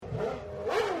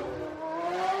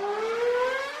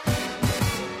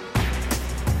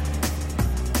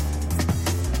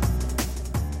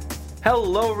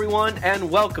Hello, everyone, and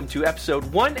welcome to episode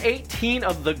 118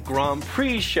 of the Grand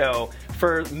Prix Show.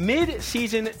 For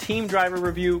mid-season team driver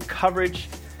review coverage,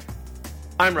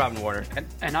 I'm Robin Warner.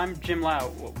 And I'm Jim Lau.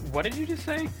 What did you just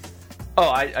say? Oh,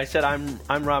 I said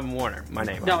I'm Robin Warner. My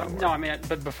name. No, I mean,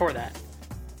 but before that.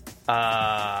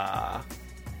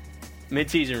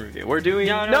 Mid-season review. We're doing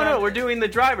we're doing the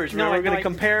drivers. No, we're going to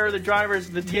compare the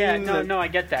drivers, the team. Yeah, no, I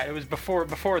get that. It was before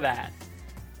that.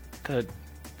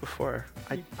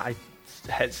 I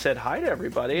had said hi to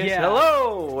everybody. Yeah. I said,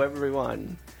 hello,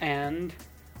 everyone. And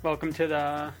welcome to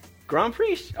the Grand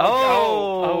Prix.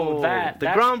 The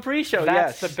Grand Prix Show.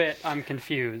 That's the bit I'm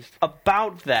confused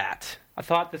about. That I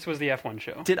thought this was the F1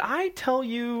 show. Did I tell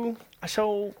you?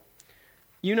 So,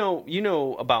 you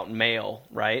know about mail,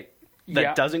 right?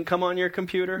 That doesn't come on your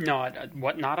computer. No,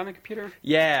 what? Not on the computer?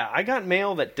 Yeah, I got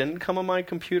mail that didn't come on my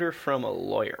computer from a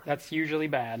lawyer. That's usually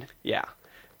bad. Yeah,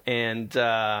 and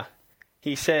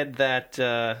he said that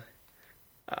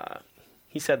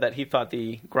he thought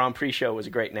the Grand Prix Show was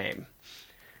a great name,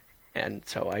 and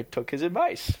so I took his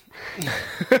advice.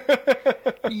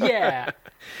 Yeah.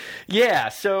 Yeah.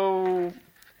 So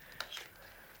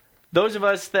those of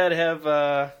us that have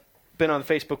been on the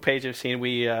Facebook page have seen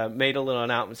we made a little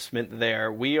announcement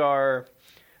there. We are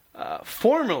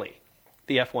formerly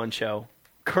the F1 show,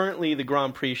 currently the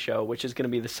Grand Prix Show, which is going to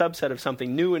be the subset of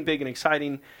something new and big and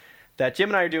exciting that Jim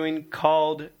and I are doing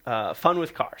called Fun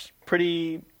with Cars.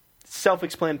 Pretty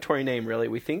self-explanatory name, really,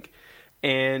 we think.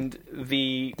 And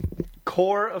the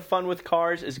core of Fun with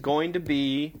Cars is going to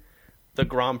be the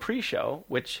Grand Prix Show,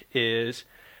 which is,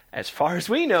 as far as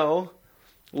we know,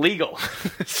 legal.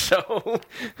 So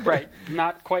right,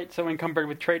 not quite so encumbered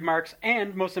with trademarks,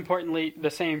 and most importantly, the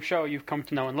same show you've come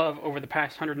to know and love over the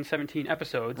past 117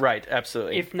 episodes. Right,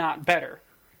 absolutely. If not better.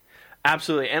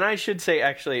 Absolutely. And I should say,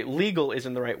 actually, legal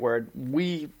isn't the right word.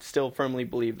 We still firmly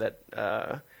believe that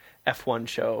F1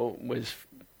 show was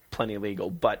plenty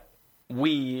legal, but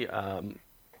we,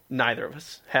 neither of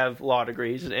us, have law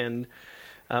degrees, and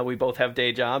we both have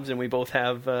day jobs, and we both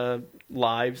have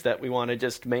lives that we want to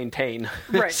just maintain.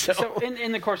 Right. So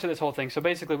in the course of this whole thing, so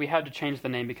basically we had to change the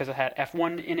name because it had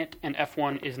F1 in it, and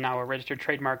F1 is now a registered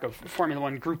trademark of Formula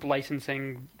One Group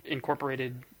Licensing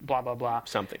Incorporated, blah, blah, blah.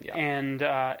 Something, yeah.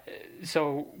 And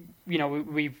so,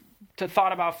 we've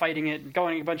thought about fighting it,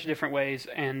 going a bunch of different ways,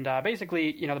 and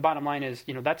basically, the bottom line is,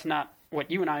 that's not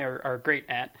what you and I are great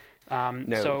at.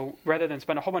 No. So rather than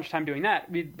spend a whole bunch of time doing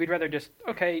that, we'd rather just,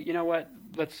 okay, you know what,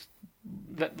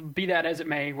 be that as it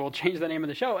may, we'll change the name of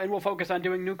the show, and we'll focus on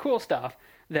doing new cool stuff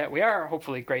that we are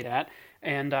hopefully great at,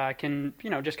 and can,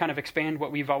 just kind of expand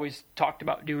what we've always talked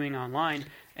about doing online,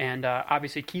 and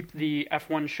obviously keep the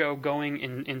F1 show going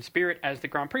in spirit as the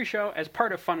Grand Prix show, as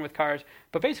part of Fun with Cars,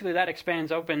 but basically that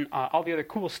expands open all the other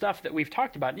cool stuff that we've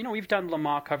talked about. We've done Le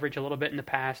Mans coverage a little bit in the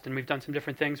past, and we've done some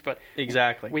different things, but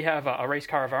exactly, we have a race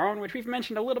car of our own, which we've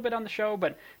mentioned a little bit on the show,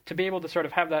 but to be able to sort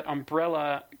of have that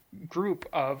umbrella group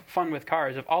of Fun with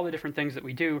Cars, of all the different things that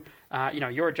we do,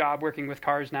 your job working with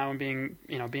cars now and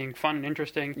being fun and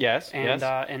interesting. Yes, and,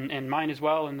 yes. And mine as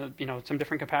well, in some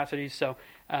different capacities. So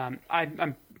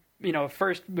I'm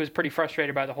first was pretty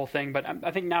frustrated by the whole thing, but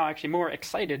I think now actually more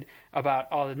excited about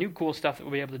all the new cool stuff that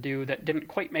we'll be able to do that didn't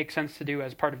quite make sense to do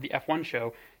as part of the F1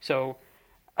 show. So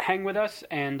hang with us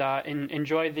and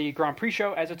enjoy the Grand Prix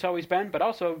show as it's always been, but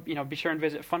also be sure and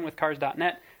visit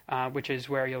funwithcars.net, which is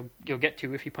where you'll get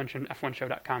to if you punch in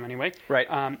f1show.com anyway.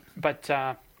 Right. But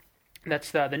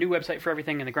that's the new website for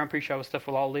everything, and the Grand Prix show stuff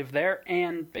will all live there,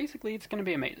 and basically it's going to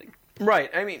be amazing. Right.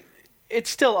 I mean, it's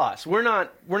still us. We're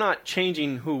not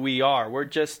changing who we are.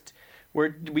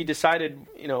 We decided,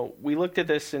 we looked at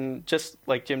this, and just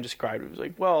like Jim described, it was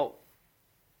like, well,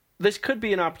 this could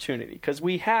be an opportunity because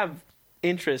we have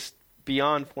interest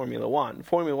beyond Formula One.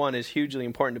 Formula One is hugely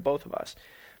important to both of us,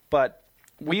 but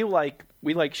we like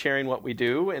sharing what we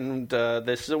do, and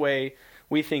this is a way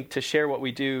we think to share what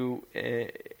we do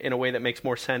in a way that makes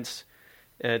more sense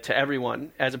to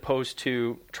everyone, as opposed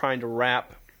to trying to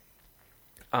wrap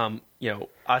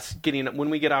us getting, when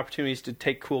we get opportunities to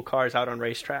take cool cars out on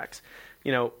racetracks,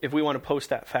 if we want to post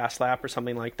that fast lap or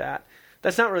something like that,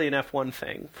 that's not really an F1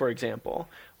 thing, for example.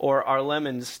 Or our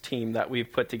Lemons team that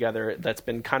we've put together that's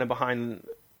been kind of behind,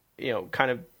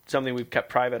 kind of something we've kept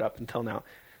private up until now.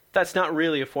 That's not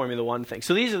really a Formula One thing.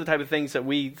 So these are the type of things that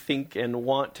we think and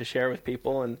want to share with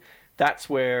people, and that's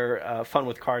where Fun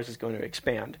with Cars is going to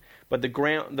expand. But the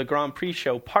Grand Prix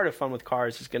show, part of Fun with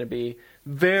Cars, is going to be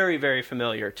very, very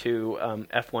familiar to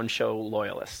F1 show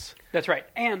loyalists. That's right.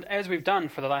 And as we've done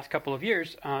for the last couple of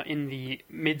years, in the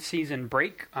mid-season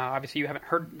break, obviously you haven't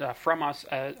heard from us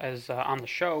as on the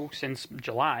show since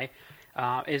July.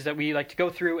 is that we like to go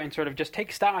through and sort of just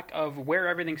take stock of where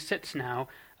everything sits now.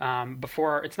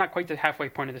 Before it's not quite the halfway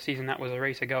point of the season, that was a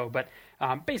race ago, but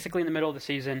basically in the middle of the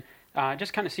season,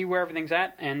 just kind of see where everything's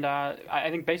at, and I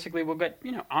think basically we'll get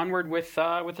onward with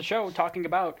the show, talking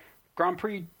about Grand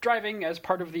Prix driving as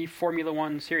part of the Formula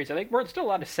One series. I think we're still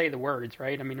allowed to say the words,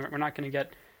 right? I mean, we're not going to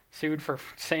get sued for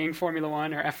saying Formula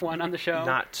One or F1 on the show.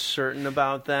 Not certain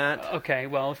about that. Okay,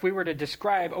 well, if we were to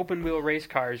describe open-wheel race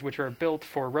cars, which are built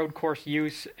for road course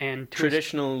use and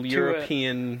traditional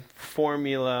European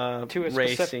formula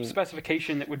racing,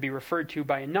 specification that would be referred to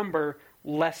by a number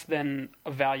less than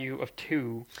a value of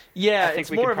 2. Yeah, I think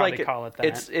it's we more could of probably like call it that.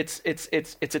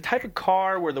 It's a type of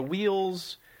car where the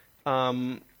wheels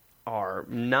are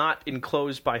not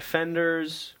enclosed by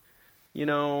fenders.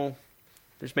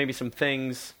 There's maybe some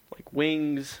things like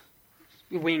wings.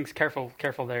 Wings, careful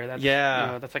there. That's,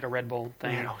 that's like a Red Bull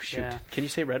thing. Man, oh shoot! Yeah. Can you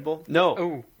say Red Bull? No.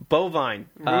 Ooh. Bovine.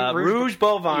 Rouge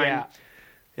Bovine. Yeah.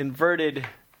 Inverted.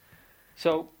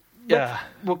 So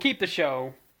we'll keep the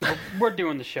show. We're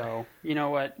doing the show. You know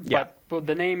what? Yeah. But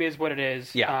the name is what it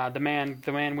is. Yeah. The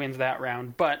man wins that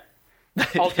round. But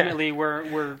ultimately,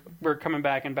 we're coming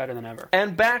back and better than ever.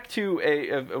 And back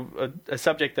to a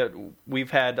subject that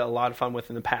we've had a lot of fun with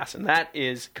in the past, and that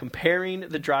is comparing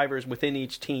the drivers within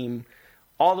each team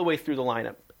all the way through the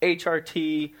lineup,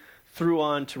 HRT through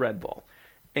on to Red Bull.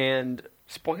 And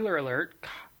spoiler alert.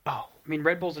 Oh, I mean,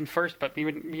 Red Bull's in first, but we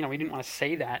didn't want to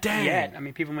say that yet. I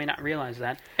mean, people may not realize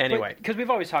that. Anyway, because we've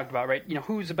always talked about, right?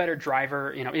 Who's a better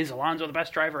driver? Is Alonso the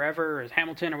best driver ever? Or is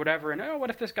Hamilton or whatever? And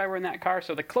what if this guy were in that car?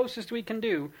 So the closest we can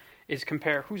do is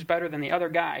compare who's better than the other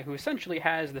guy who essentially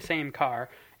has the same car.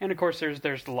 And of course,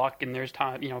 there's luck and there's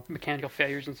mechanical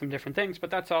failures and some different things,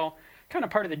 but that's all kind of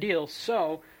part of the deal.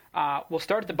 So we'll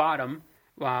start at the bottom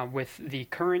with the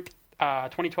current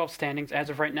 2012 standings as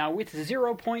of right now, with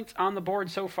 0 points on the board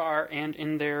so far, and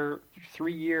in their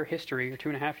 3-year history or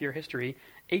 2.5-year history,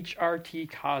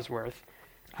 HRT Cosworth.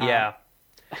 Yeah,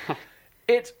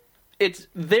 it's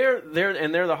they're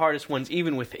the hardest ones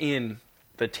even within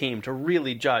the team to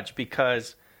really judge,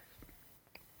 because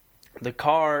the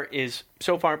car is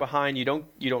so far behind. You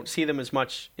don't see them as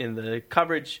much in the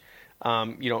coverage.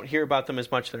 You don't hear about them as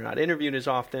much. They're not interviewed as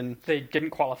often. They didn't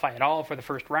qualify at all for the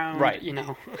first round. Right.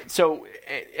 So,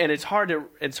 and it's hard to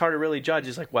really judge.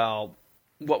 It's like, well,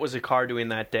 what was the car doing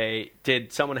that day?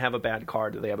 Did someone have a bad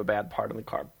car? Do they have a bad part on the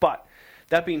car? But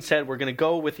that being said, we're going to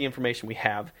go with the information we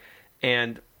have.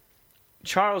 And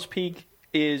Charles Pic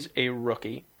is a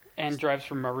rookie. And drives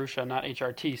for Marussia, not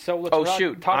HRT. So let's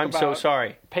talk I'm about so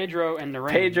sorry. Pedro and Narain.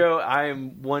 Pedro,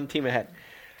 I'm one team ahead.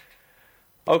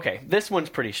 Okay, this one's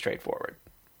pretty straightforward.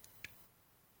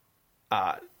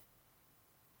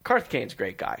 Karthikeyan's a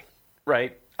great guy,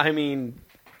 right? I mean,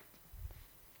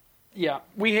 yeah,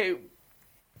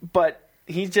 but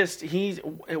he's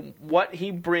what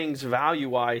he brings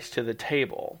value-wise to the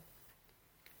table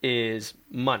is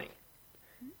money,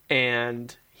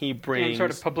 and he brings and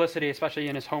sort of publicity, especially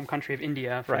in his home country of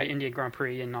India for right. the India Grand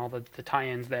Prix and all the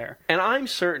tie-ins there. And I'm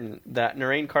certain that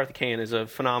Narain Karthikeyan is a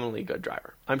phenomenally good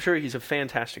driver. I'm sure he's a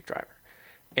fantastic driver,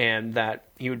 and that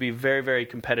he would be very, very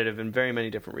competitive in very many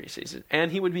different races.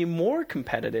 And he would be more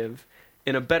competitive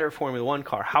in a better Formula One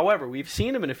car. However, we've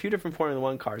seen him in a few different Formula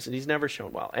One cars, and he's never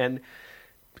shown well. And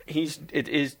it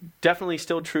is definitely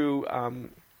still true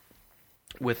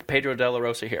with Pedro de la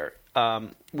Rosa here.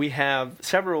 We have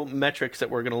several metrics that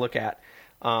we're going to look at.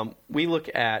 We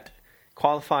look at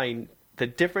qualifying, the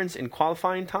difference in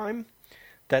qualifying time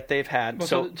that they've had.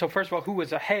 Well, so first of all, who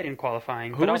was ahead in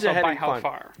qualifying? Who was ahead by in how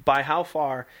far? By how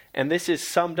far? And this is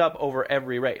summed up over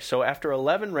every race. So after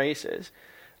 11 races,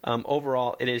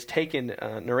 overall, it has taken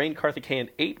Narain Karthikeyan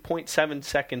 8.7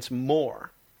 seconds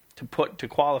more to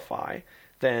qualify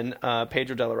than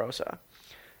Pedro de la Rosa.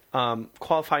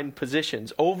 Qualifying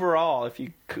positions. Overall, if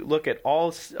you look at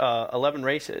all 11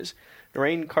 races,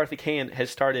 Narain Karthikeyan has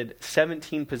started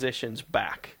 17 positions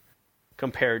back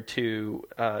compared to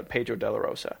Pedro de la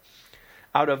Rosa.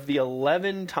 Out of the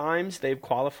 11 times they've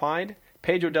qualified,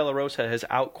 Pedro de la Rosa has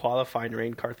out-qualified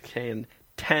Narain Karthikeyan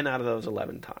 10 out of those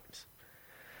 11 times.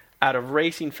 Out of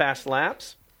racing fast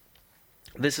laps,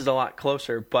 this is a lot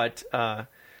closer, but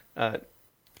the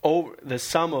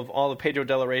sum of all of Pedro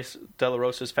de la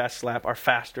Rosa's fast lap are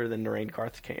faster than Narain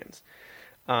Karthikeyan's.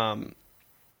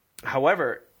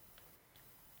 However,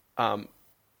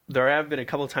 there have been a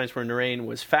couple of times where Narain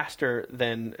was faster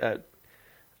than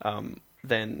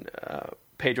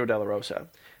Pedro de la Rosa.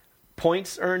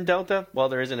 Points earned delta? Well,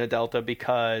 there isn't a delta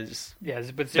because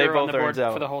but 0 on the board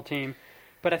zero. for the whole team.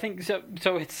 But I think so.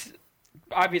 It's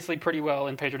obviously pretty well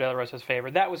in Pedro de la Rosa's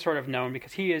favor. That was sort of known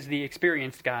because he is the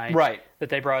experienced guy Right. that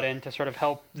they brought in to sort of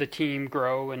help the team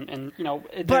grow. And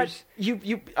But there's...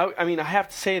 I mean, I have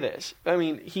to say this. I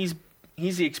mean, he's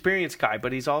the experienced guy,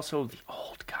 but he's also the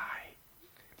old guy,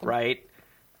 right?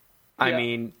 I Yeah.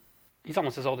 mean, He's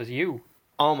almost as old as you.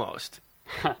 almost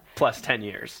plus 10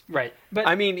 years. Right. But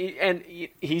I mean,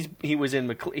 he was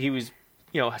in he was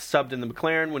subbed in the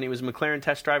McLaren when he was a McLaren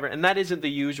test driver, and that isn't the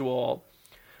usual.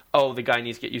 Oh, the guy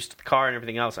needs to get used to the car and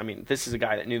everything else. I mean, this is a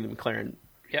guy that knew the McLaren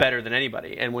better than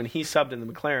anybody, and when he subbed in the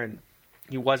McLaren,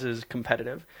 he was as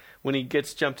competitive. When he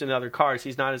gets jumped into other cars,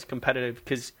 he's not as competitive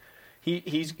because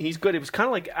he's good. It was kind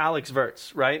of like Alex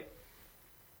Wirtz, right?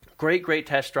 Great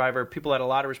test driver. People had a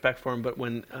lot of respect for him, but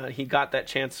when he got that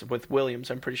chance with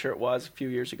Williams, I'm pretty sure it was a few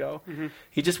years ago,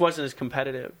 he just wasn't as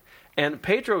competitive. And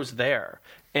Pedro's there,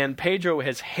 and Pedro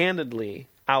has handedly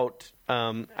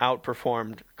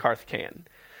outperformed Karthikeyan.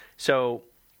 So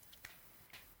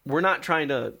we're not trying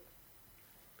to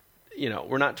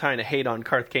hate on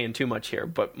Karthikeyan too much here,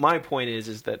 but my point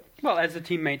is that... Well, as the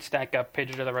teammates stack up,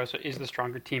 Pedro de la Rosa is the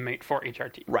stronger teammate for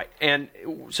HRT. Right. And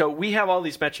so we have all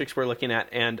these metrics we're looking at,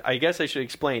 and I guess I should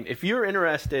explain. If you're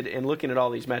interested in looking at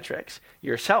all these metrics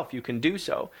yourself, you can do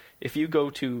so. If you go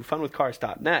to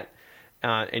funwithcars.net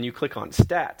and you click on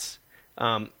stats,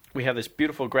 we have this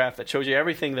beautiful graph that shows you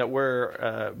everything that we're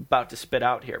about to spit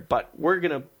out here. But we're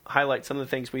going to highlight some of the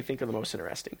things we think are the most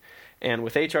interesting. And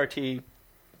with HRT...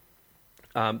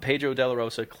 Pedro de la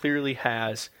Rosa clearly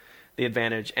has the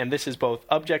advantage, and this is both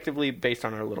objectively based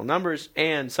on our little numbers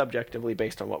and subjectively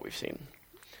based on what we've seen.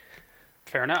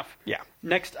 Fair enough. Yeah.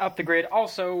 Next up the grid,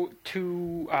 also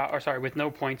with no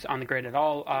points on the grid at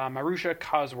all, Marussia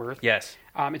Cosworth. Yes.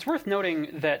 It's worth noting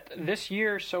that this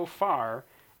year so far,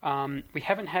 we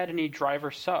haven't had any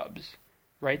driver subs.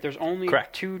 Right, there's only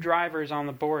Correct. 2 drivers on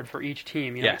the board for each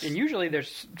team. Yes. And usually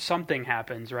there's something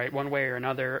happens, right, one way or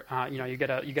another. You get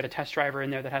a test driver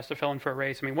in there that has to fill in for a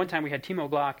race. I mean, one time we had Timo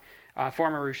Glock for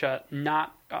Marussia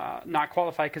not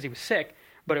qualify because he was sick,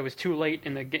 but it was too late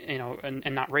in the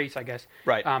and not race, I guess.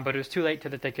 Right. But it was too late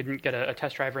that they couldn't get a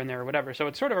test driver in there or whatever. So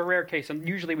it's sort of a rare case, and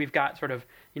usually we've got sort of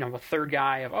a third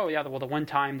guy of the one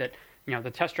time that the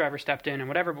test driver stepped in and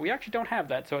whatever. But we actually don't have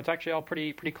that, so it's actually all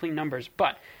pretty clean numbers.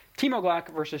 But Timo Glock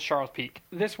versus Charles Pic.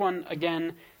 This one,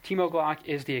 again, Timo Glock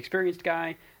is the experienced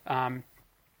guy,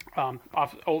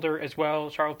 older as well.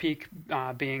 Charles Pic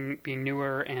being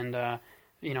newer and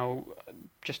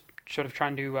just sort of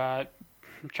trying to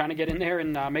get in there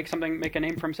and make a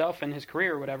name for himself in his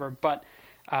career or whatever. But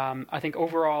I think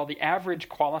overall the average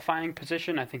qualifying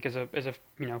position I think is a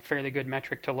fairly good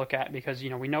metric to look at because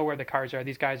we know where the cars are.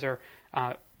 These guys are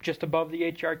just above the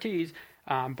HRTs.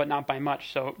 But not by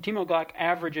much. So Timo Glock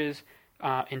averages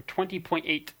in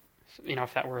 20.8,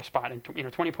 if that were a spot, and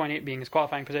 20.8 being his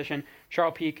qualifying position.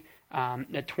 Charles Pic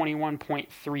at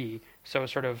 21.3, so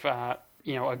sort of a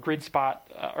grid spot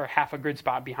or half a grid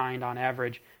spot behind on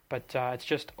average. But it's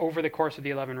just over the course of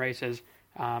the 11 races,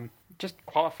 just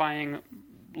qualifying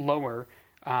lower.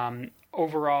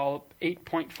 Overall,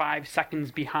 8.5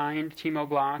 seconds behind Timo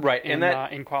Glock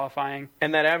in qualifying.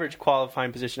 And that average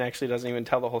qualifying position actually doesn't even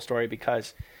tell the whole story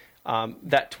because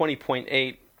that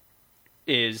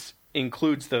 20.8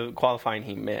 includes the qualifying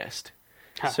he missed.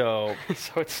 So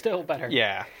it's still better.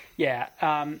 Yeah. Yeah.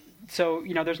 So,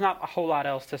 there's not a whole lot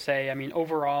else to say. I mean,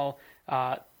 overall,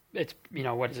 it's,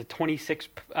 26,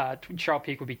 Charles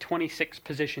Pic would be 26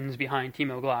 positions behind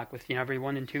Timo Glock with, every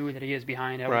 1 and 2 that he is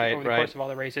behind over the course of all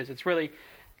the races. It's really,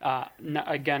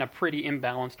 again, a pretty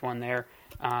imbalanced one there,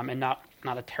 and not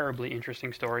a terribly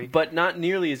interesting story. But not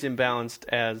nearly as imbalanced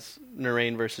as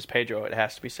Narain versus Pedro, it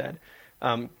has to be said.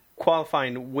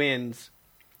 Qualifying wins,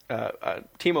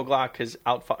 Timo Glock has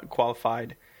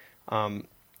out-qualified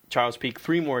Charles Pic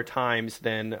 3 more times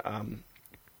than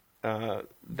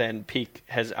Pic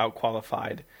has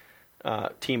outqualified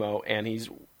Timo, and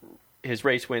his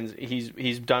race wins.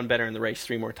 He's done better in the race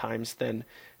 3 more times than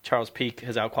Charles Pic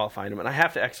has outqualified him. And I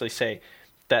have to actually say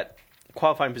that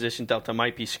qualifying position delta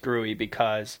might be screwy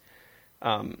because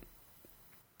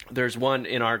there's one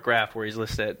in our graph where he's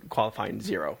listed at qualifying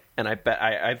 0, and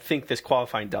I think this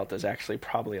qualifying delta is actually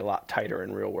probably a lot tighter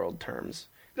in real world terms.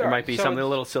 There might be something a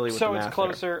little silly with the math. So it's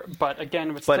closer, but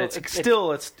again, it's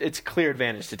clear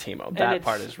advantage to Timo. That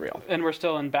part is real, and we're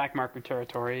still in back market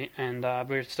territory, and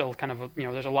we're still kind of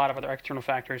there's a lot of other external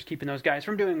factors keeping those guys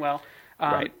from doing well.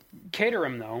 Right.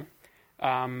 Caterham, though,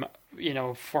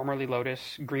 formerly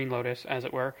Lotus, Green Lotus, as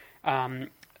it were,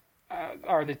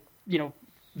 are the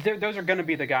those are going to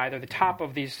be the guy. They're the top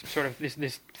of these sort of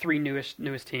these three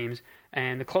newest teams,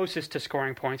 and the closest to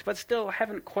scoring points, but still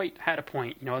haven't quite had a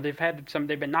point. They've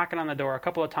been knocking on the door a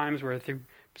couple of times where through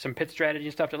some pit strategy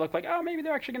and stuff that looked like, oh, maybe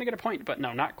they're actually going to get a point, but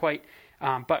no, not quite.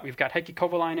 But we've got Heikki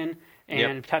Kovalainen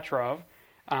and Petrov.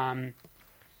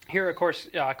 Here, of course,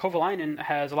 Kovalainen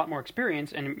has a lot more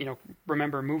experience, and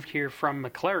remember, moved here from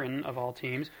McLaren of all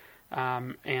teams,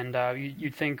 and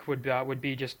you'd think would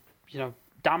be just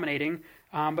dominating,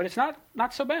 but it's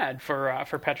not so bad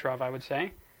for Petrov, I would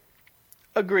say.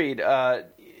 Agreed.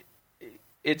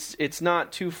 It's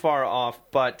not too far off,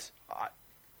 but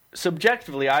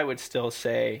subjectively, I would still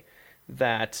say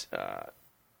that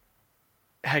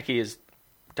Heikki has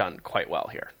done quite well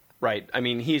here, right? I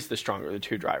mean, he's the stronger of the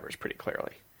two drivers, pretty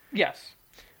clearly. Yes.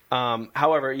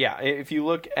 However, if you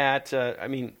look at,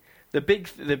 the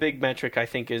big metric I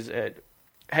think is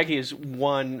Heikki has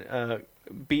won,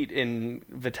 beat in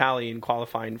Vitali in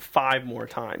qualifying 5 more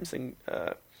times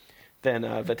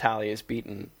than Vitali has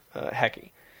beaten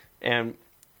Heikki, and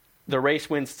the race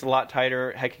wins a lot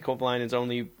tighter. Heikki Kovalainen has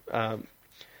only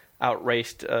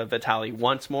outraced Vitali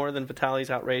once more than Vitali's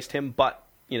outraced him, but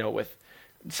with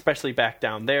especially back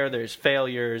down there's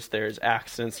failures, there's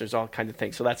accidents, there's all kinds of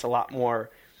things. So that's a lot more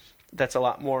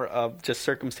of just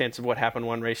circumstance of what happened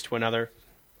one race to another.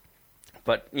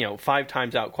 But 5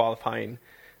 times out qualifying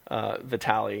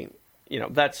Vitali,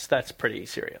 that's pretty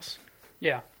serious.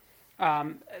 Yeah,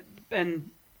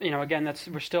 and again,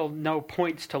 we're still no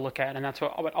points to look at, and that's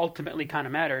what ultimately kind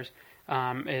of matters.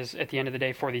 Is at the end of the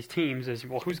day for these teams is,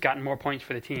 well, who's gotten more points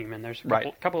for the team, and there's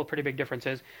a couple of pretty big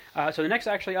differences. So the next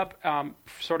actually up,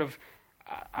 sort of,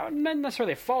 not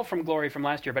necessarily a fall from glory from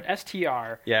last year, but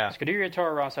STR, Scuderia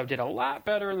Toro Rosso, did a lot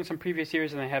better than some previous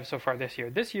years than they have so far this year.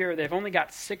 This year they've only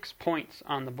got 6 points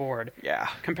on the board,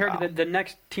 compared to the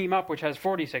next team up, which has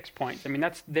 46 points. I mean,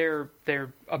 they're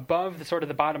above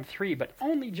the bottom 3, but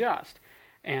only just.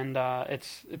 And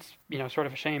it's sort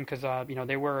of a shame because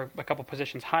they were a couple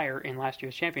positions higher in last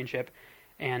year's championship,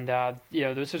 and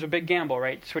this is a big gamble,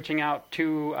 right? Switching out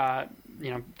two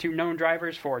known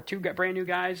drivers for 2 brand new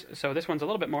guys. So this one's a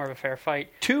little bit more of a fair fight.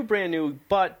 2 brand new,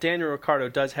 but Daniel Ricciardo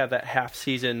does have that half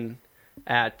season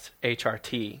at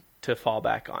HRT to fall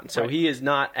back on, so he is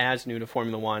not as new to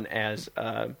Formula One as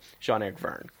Jean-Eric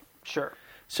Vergne. Sure.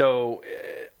 So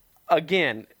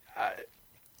again.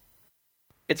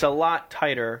 It's a lot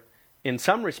tighter in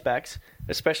some respects,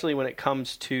 especially when it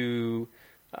comes to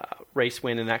race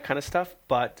win and that kind of stuff.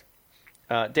 But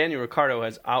Daniel Ricciardo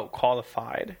has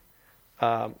out-qualified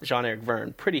Jean-Eric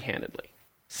Vergne pretty handedly.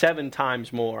 7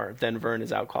 times more than Vergne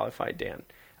has out-qualified Dan.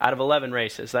 Out of 11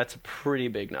 races, that's a pretty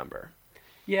big number.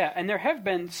 Yeah, and there have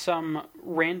been some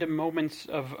random moments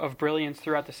of brilliance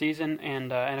throughout the season,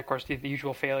 and of course the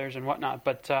usual failures and whatnot.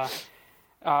 But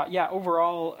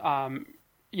overall...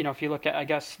 if you look at, I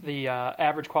guess, the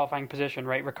average qualifying position,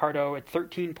 right? Ricciardo at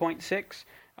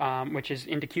 13.6, which is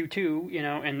into Q2,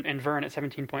 and Vergne at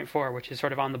 17.4, which is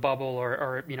sort of on the bubble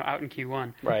or out in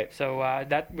Q1. Right. So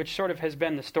that, which sort of has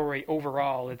been the story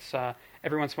overall. It's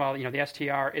every once in a while, the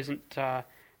STR isn't,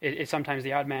 is sometimes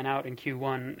the odd man out in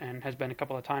Q1 and has been a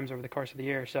couple of times over the course of the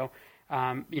year. So,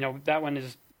 that one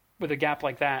is, with a gap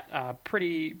like that,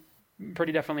 pretty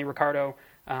definitely Ricciardo,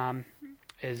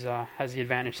 has the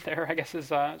advantage there, I guess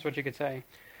is what you could say.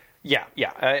 Yeah.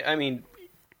 I mean,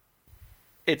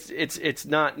 it's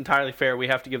not entirely fair. We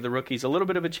have to give the rookies a little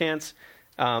bit of a chance,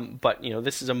 but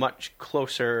this is a much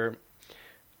closer.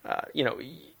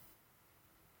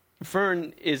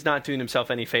 Vergne is not doing himself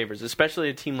any favors, especially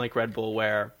a team like Red Bull,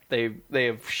 where they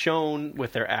have shown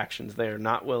with their actions they are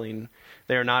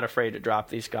not afraid to drop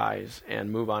these guys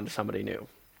and move on to somebody new.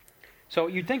 So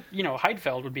you'd think,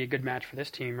 Heidfeld would be a good match for this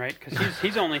team, right? Because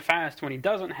he's only fast when he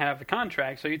doesn't have the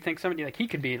contract. So you'd think somebody like he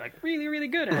could be like really, really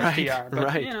good in STR.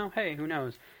 But hey, who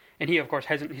knows? And he, of course,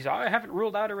 hasn't. I haven't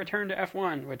ruled out a return to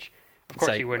F1, which of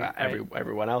course he wouldn't.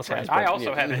 Everyone else has. I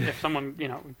also haven't. If someone,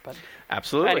 but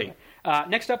absolutely. Anyway,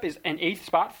 next up is an 8th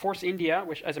spot, Force India,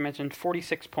 which, as I mentioned,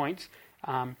 46 points.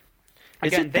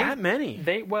 Is it that many?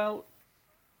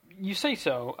 You say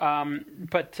so,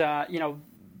 but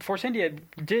Force India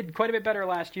did quite a bit better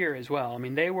last year as well. I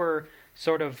mean, they were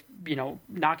sort of,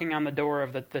 knocking on the door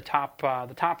of the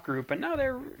top group, and now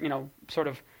they're, sort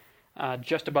of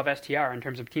just above STR in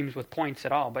terms of teams with points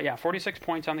at all. But yeah, 46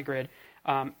 points on the grid,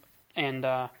 and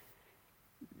I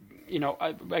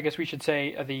guess we should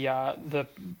say the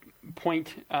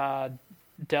point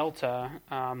delta.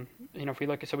 If we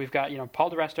look at, so we've got Paul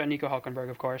di Resta and Nico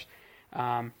Hülkenberg, of course.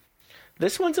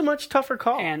 This one's a much tougher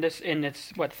call. And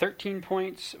it's what, 13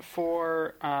 points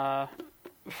for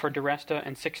di Resta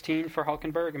and 16 for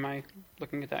Hülkenberg. Am I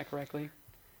looking at that correctly?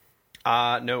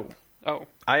 No. Oh.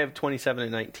 I have 27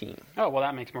 and 19. Oh, well,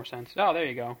 that makes more sense. Oh, there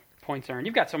you go. Points earned.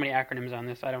 You've got so many acronyms on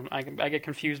this. I get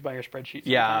confused by your spreadsheet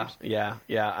sometimes. Yeah.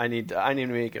 I need to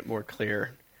make it more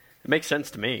clear. It makes sense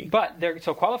to me. But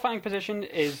so qualifying position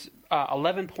is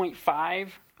 11.5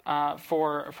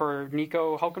 for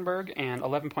Nico Hulkenberg and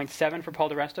 11.7 for Paul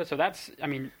di Resta. So that's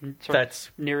that's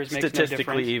near as makes no difference.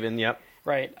 Statistically even. Yep.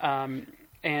 Right.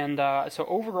 So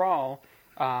overall,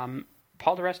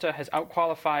 Paul di Resta has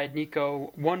outqualified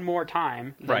Nico one more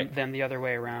time than the other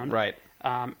way around. Right.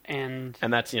 And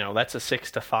that's that's a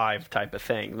 6-5 type of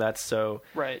thing. That's so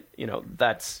right.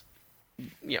 That's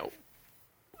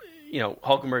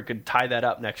Hulkenberg could tie that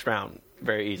up next round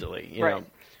very easily. You know,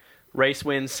 race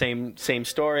wins, same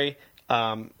story.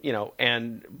 And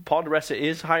Paul di Resta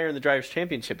is higher in the Drivers'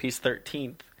 Championship. He's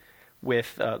 13th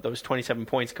with those 27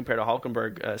 points compared to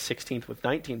Hulkenberg 16th with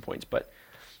 19 points. But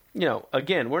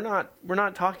again, we're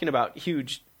not talking about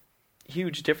huge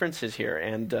differences here.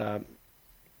 And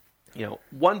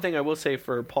one thing I will say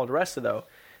for Paul di Resta though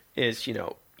is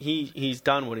he's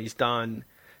done what he's done.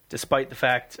 Despite the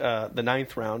fact the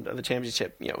ninth round of the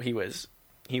championship, he was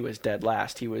dead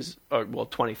last. He was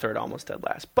 23rd, almost dead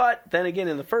last. But then again,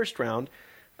 in the first round,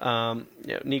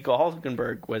 Nico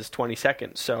Hulkenberg was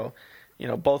 22nd. So,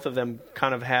 both of them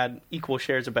kind of had equal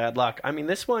shares of bad luck. I mean,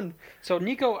 this one. So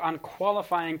Nico on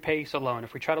qualifying pace alone,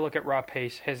 if we try to look at raw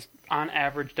pace, has on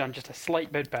average done just a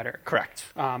slight bit better. Correct.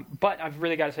 But I've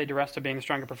really got to say, di Resta being the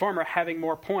stronger performer, having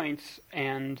more points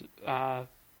and.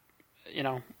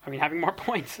 Having more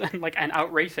points and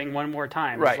out racing one more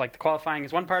time. Right. It's like the qualifying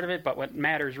is one part of it, but what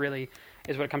matters really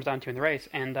is what it comes down to in the race.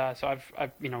 And so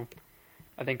I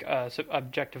think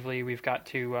objectively we've got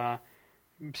to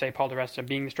say Paul di Resta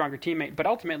being the stronger teammate, but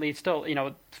ultimately it's still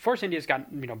Force India's got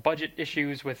budget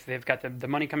issues they've got the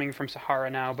money coming from Sahara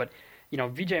now, but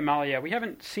Vijay Mallya, we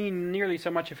haven't seen nearly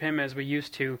so much of him as we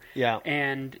used to. Yeah.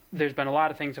 And there's been a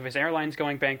lot of things of his airlines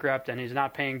going bankrupt, and he's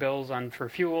not paying bills for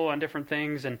fuel on different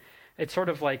things, and it's sort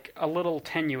of like a little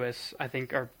tenuous, I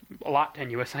think, or a lot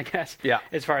tenuous, I guess,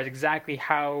 as far as exactly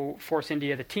how Force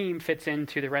India, the team, fits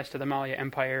into the rest of the Mallya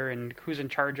empire and who's in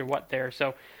charge of what there.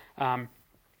 So,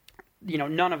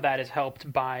 none of that is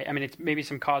helped by, it's maybe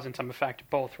some cause and some effect,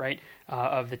 both, right,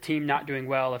 of the team not doing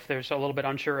well, if there's a little bit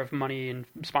unsure of money and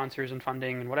sponsors and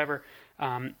funding and whatever.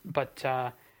 But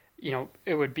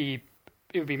it would be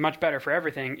much better for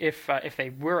everything if they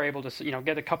were able to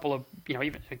get a couple of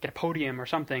even get a podium or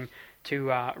something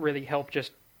to really help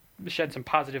just shed some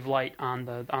positive light on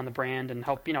the brand and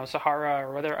help Sahara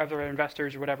or other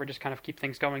investors or whatever just kind of keep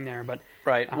things going there. But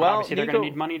right, obviously they're going to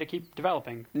need money to keep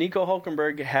developing. Nico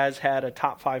Hulkenberg has had a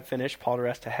top 5 finish. Paul di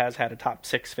Resta has had a top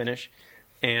 6 finish,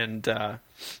 and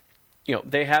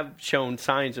they have shown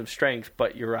signs of strength.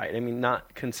 But you're right.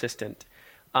 Not consistent.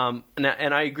 And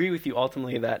I agree with you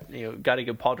ultimately that got to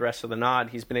give Paul di Resta the nod.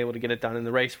 He's been able to get it done in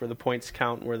the race where the points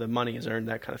count, where the money is earned,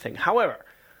 that kind of thing. However,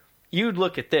 you'd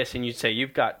look at this and you'd say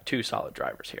you've got 2 solid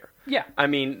drivers here. Yeah.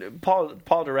 Paul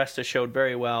di Resta showed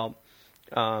very well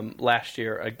last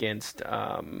year against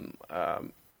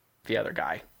the other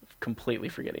guy. Completely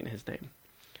forgetting his name.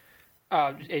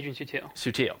 Adrian Sutil.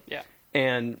 Sutil. Yeah.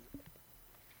 And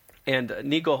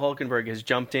Nico Hulkenberg has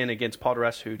jumped in against Paul di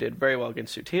Resta, who did very well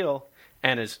against Sutil,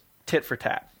 and is tit for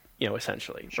tat,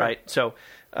 essentially, sure. Right? So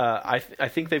I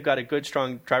think they've got a good,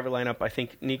 strong driver lineup. I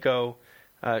think Nico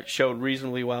showed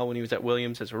reasonably well when he was at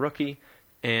Williams as a rookie,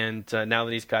 and now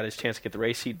that he's got his chance to get the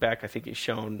race seat back, I think he's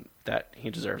shown that he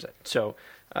deserves it. So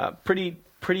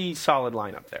pretty solid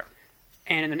lineup there.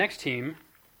 And in the next team,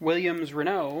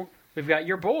 Williams-Renault, we've got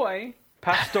your boy,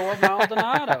 Pastor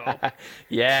Maldonado.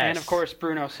 Yes. And, of course,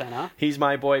 Bruno Senna. He's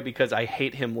my boy because I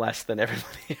hate him less than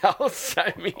everybody else.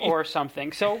 Or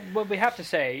something. So what we have to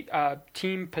say,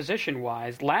 team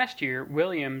position-wise, last year,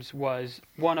 Williams was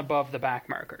one above the back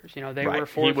markers. They were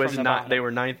fourth from the bottom. They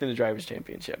were 9th in the Drivers'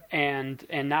 Championship. And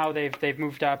now they've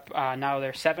moved up. Now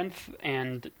they're 7th,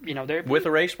 and, they're... With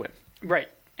a race win. Right.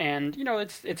 And,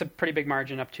 it's a pretty big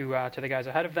margin up to the guys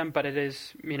ahead of them, but it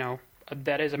is,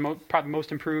 that is probably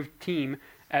most improved team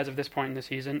as of this point in the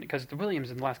season, because the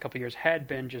Williams in the last couple of years had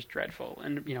been just dreadful,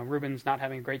 and Rubin's not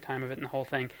having a great time of it in the whole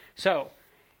thing. So,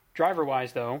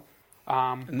 driver-wise, though,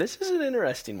 and this is an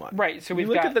interesting one, right? So we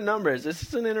look at the numbers. This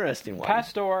is an interesting one.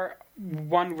 Pastor,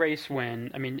 one race win.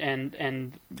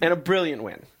 And a brilliant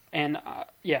win. And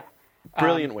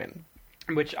brilliant win,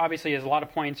 which obviously is a lot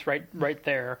of points right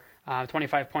there.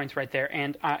 25 points right there,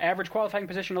 and average qualifying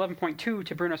position 11.2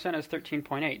 to Bruno Senna's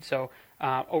 13.8. So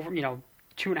over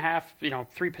 2.5,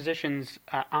 3 positions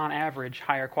on average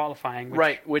higher qualifying,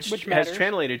 which which has matters.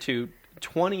 translated to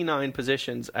 29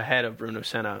 positions ahead of Bruno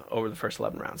Senna over the first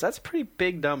 11 rounds. That's a pretty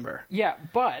big number. Yeah,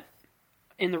 but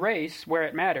in the race where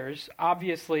it matters,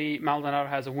 obviously Maldonado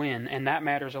has a win, and that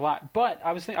matters a lot. But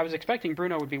I was expecting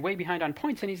Bruno would be way behind on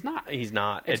points, and he's not. He's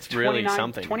not. It's really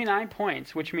something. 29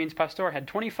 points, which means Pastor had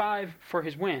 25 for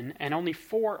his win and only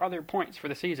 4 other points for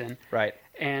the season. Right.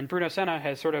 And Bruno Senna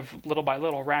has sort of little by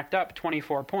little racked up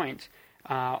 24 points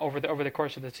over the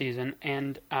course of the season,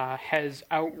 and has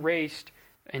outraced,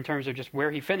 in terms of just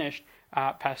where he finished,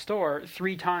 Pastor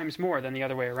 3 times more than the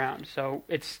other way around. So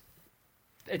it's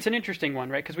an interesting one,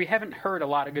 right? Because we haven't heard a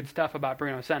lot of good stuff about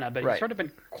Bruno Senna, but he's sort of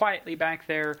been quietly back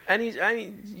there.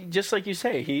 And just like you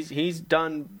say, he's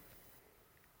done.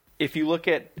 If you look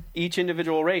at each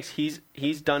individual race,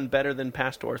 he's done better than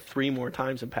Pastor 3 more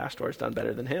times, and Pastor's done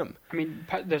better than him. I mean,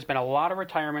 there's been a lot of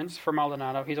retirements for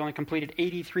Maldonado. He's only completed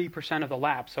 83% of the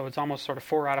laps, so it's almost sort of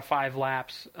 4 out of 5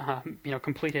 laps,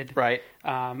 completed. Right.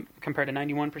 Compared to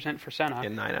 91% for Senna.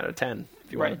 And 9 out of 10,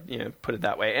 if you want to put it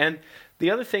that way. And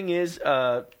the other thing is,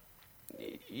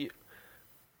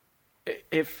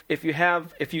 if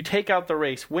you take out the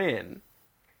race win,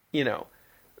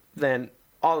 then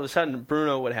all of a sudden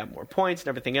Bruno would have more points and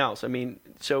everything else. I mean,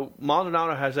 so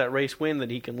Maldonado has that race win that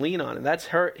he can lean on, and that's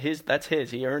his.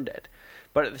 He earned it.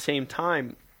 But at the same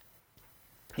time,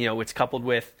 it's coupled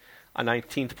with a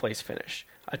 19th place finish,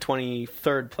 a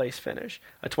 23rd place finish,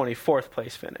 a 24th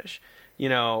place finish.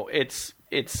 It's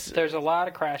there's a lot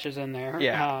of crashes in there.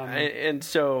 Yeah, and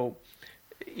so,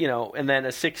 and then a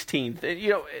 16th.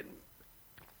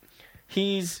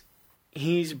 He's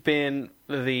been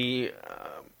the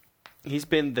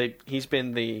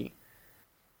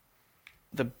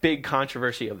big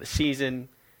controversy of the season.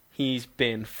 He's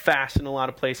been fast in a lot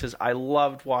of places. I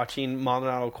loved watching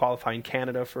Maldonado qualify in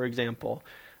Canada, for example.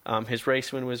 His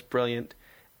race win was brilliant,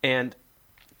 and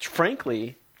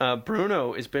frankly,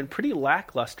 Bruno has been pretty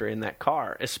lackluster in that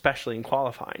car, especially in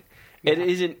qualifying. Yeah. It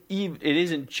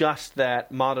isn't just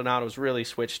that Maldonado's really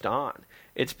switched on.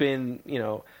 It's been,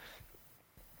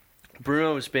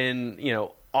 Bruno's been,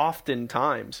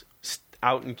 oftentimes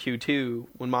out in Q2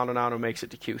 when Maldonado makes it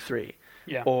to Q3.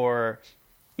 Yeah. Or,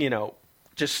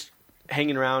 just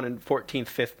hanging around in 14th,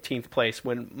 15th place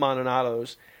when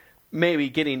Maldonado's maybe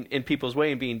getting in people's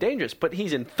way and being dangerous, but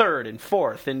he's in 3rd and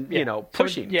 4th and,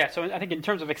 pushing. So I think in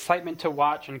terms of excitement to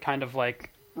watch and kind of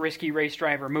like risky race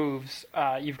driver moves,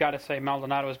 you've got to say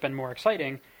Maldonado has been more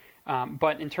exciting.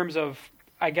 But in terms of,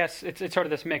 I guess it's sort of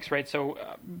this mix, right? So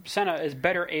Senna is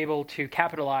better able to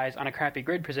capitalize on a crappy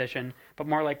grid position, but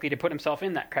more likely to put himself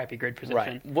in that crappy grid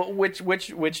position. Right.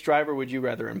 Which driver would you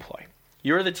rather employ?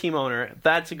 You're the team owner.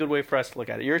 That's a good way for us to look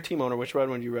at it. You're a team owner. Which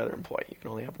one would you rather employ? You can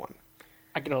only have one.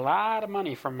 I get a lot of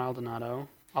money from Maldonado,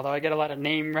 although I get a lot of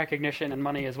name recognition and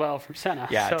money as well from Senna.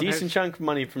 Yeah, so decent chunk of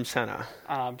money from Senna.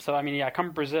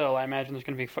 Come Brazil, I imagine there's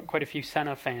going to be quite a few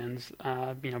Senna fans,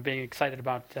 being excited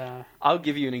about... I'll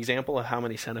give you an example of how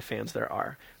many Senna fans there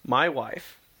are. My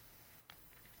wife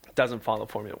doesn't follow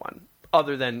Formula One,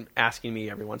 other than asking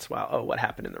me every once in a while, what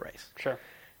happened in the race? Sure.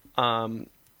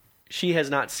 She has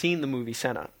not seen the movie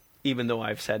Senna, even though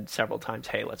I've said several times,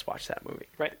 hey, let's watch that movie.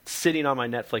 Right. Sitting on my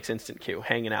Netflix instant queue,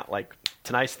 hanging out, like,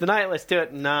 tonight's the night, let's do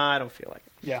it. Nah, I don't feel like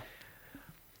it. Yeah.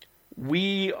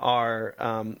 We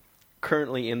are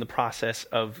currently in the process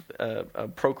of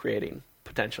procreating,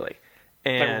 potentially.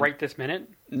 And like right this minute?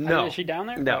 No. Is she down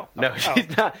there? No,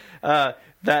 she's not.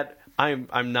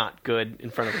 I'm not good in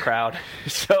front of a crowd.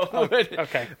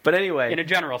 Okay. But anyway. In a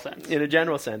general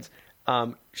sense.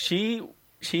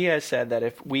 She has said that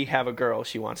if we have a girl,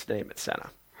 she wants to name it Senna.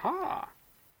 Huh.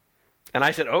 And I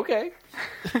said, okay.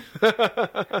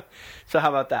 So how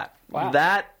about that? Wow.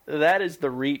 That is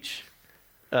the reach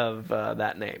of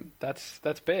that name. That's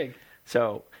big.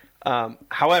 So,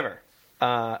 however,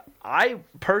 I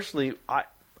personally,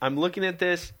 I'm looking at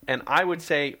this, and I would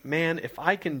say, man, if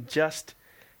I can just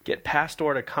get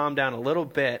Pastor to calm down a little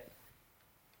bit,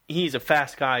 he's a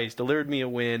fast guy. He's delivered me a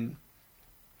win.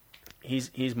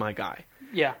 He's my guy.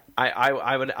 Yeah. I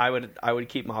would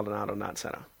keep Maldonado, not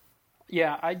Senna.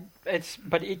 Yeah,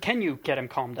 can you get him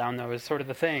calmed down though? Is sort of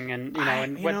the thing, and I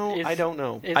don't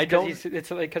know.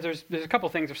 It's like because there's a couple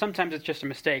things. Sometimes it's just a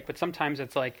mistake, but sometimes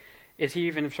it's like, is he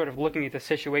even sort of looking at the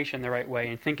situation the right way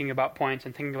and thinking about points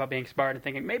and thinking about being smart and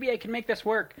thinking maybe I can make this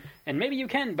work, and maybe you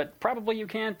can, but probably you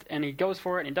can't, and he goes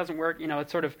for it and it doesn't work.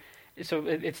 It's sort of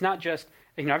it's not just.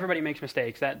 Everybody makes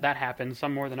mistakes. That happens,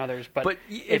 some more than others. But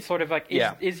it's sort of like,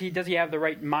 does he have the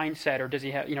right mindset, or does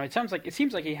he have? It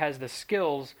seems like he has the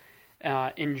skills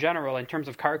in general in terms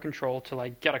of car control to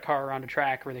like get a car around a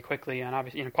track really quickly, and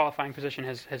obviously qualifying position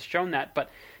has shown that. But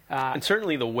and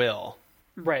certainly the will.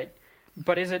 Right.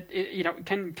 But is it,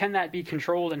 can that be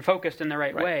controlled and focused in the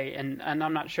right way? And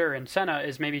I'm not sure. And Senna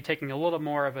is maybe taking a little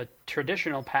more of a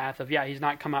traditional path of, he's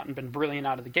not come out and been brilliant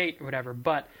out of the gate or whatever,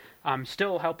 but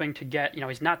still helping to get,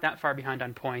 he's not that far behind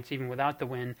on points even without the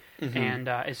win, and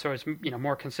it's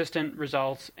more consistent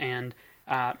results, and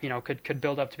could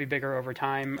build up to be bigger over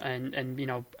time,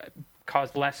 and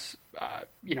cause less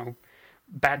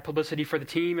bad publicity for the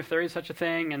team if there is such a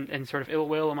thing, and sort of ill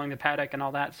will among the paddock and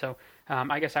all that. So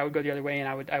I guess I would go the other way,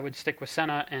 and I would stick with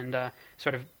Senna and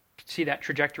sort of see that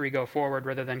trajectory go forward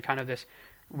rather than kind of this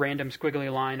random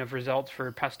squiggly line of results for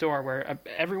Pastor, where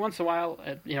every once in a while,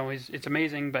 it's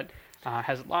amazing, but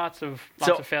has lots of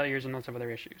failures and lots of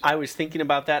other issues. I was thinking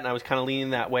about that, and I was kind of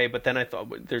leaning that way, but then I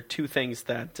thought there are two things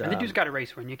that the dude's got a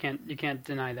race win. You can't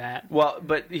deny that. Well,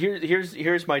 but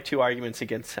here's my two arguments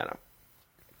against Senna.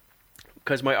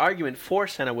 Because my argument for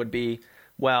Senna would be,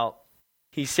 well,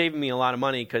 he's saving me a lot of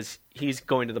money because he's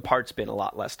going to the parts bin a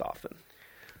lot less often,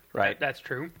 right? That's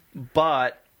true.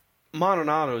 But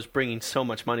Maldonado is bringing so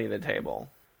much money to the table,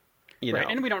 you know.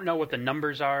 And we don't know what the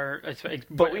numbers are.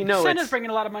 But we know Senna's bringing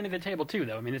a lot of money to the table too,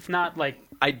 though. I mean, it's not like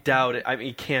I doubt it. I mean,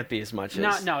 it can't be as much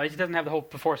as no. It doesn't have the whole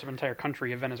force of an entire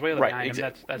country of Venezuela behind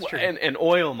him. That's true. And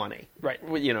oil money, right?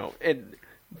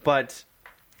 But.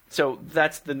 So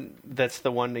that's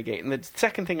the one negate. And the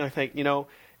second thing, I think,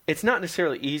 it's not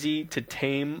necessarily easy to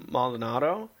tame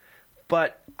Maldonado,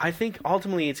 but I think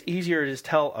ultimately it's easier to just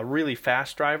tell a really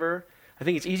fast driver. I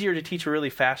think it's easier to teach a really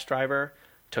fast driver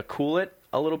to cool it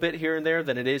a little bit here and there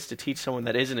than it is to teach someone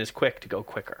that isn't as quick to go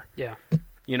quicker. Yeah.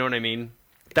 You know what I mean?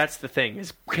 That's the thing,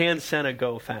 is can Senna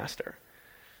go faster?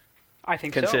 I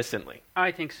think consistently.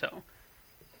 I think so.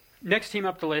 Next team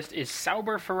up the list is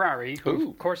Sauber Ferrari, who,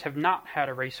 of course, have not had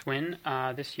a race win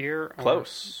this year.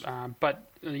 Close. But,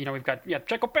 we've got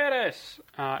Checo Perez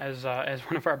as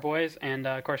one of our boys, and,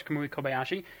 of course, Kamui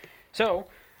Kobayashi. So,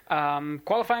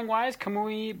 qualifying-wise,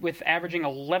 Kamui with averaging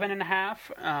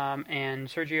 11.5, and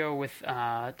Sergio with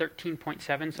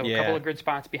 13.7, so a couple of grid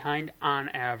spots behind on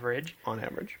average. On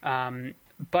average.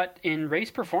 But in race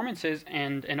performances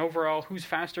and overall, who's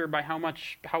faster by how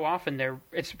much, how often,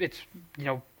 it's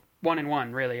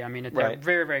 1-1, really. I mean, they're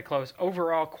very, very close.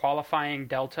 Overall qualifying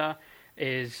delta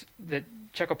is that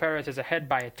Checo Perez is ahead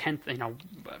by a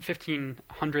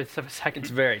 15/100th of a second.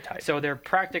 It's very tight. So they're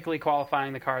practically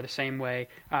qualifying the car the same way.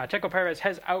 Checo Perez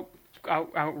has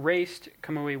outraced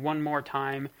Kamui one more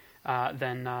time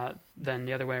than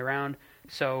the other way around.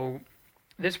 So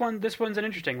this one's an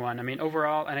interesting one. I mean,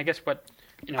 overall, and I guess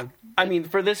I mean,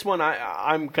 for this one,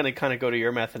 I'm going to kind of go to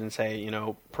your method and say,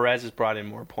 Perez has brought in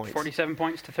more points. 47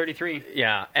 points to 33.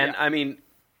 Yeah, and I mean,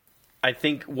 I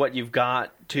think what you've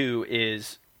got, too,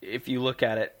 is if you look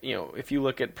at it, if you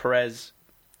look at Perez,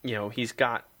 he's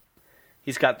got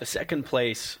the second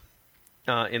place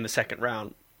in the second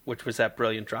round, which was that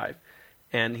brilliant drive.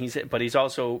 And he's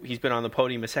been on the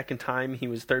podium a second time. He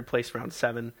was third place round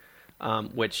 7,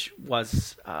 which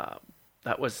was,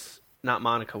 that was not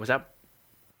Monaco. Was that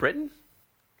Britain?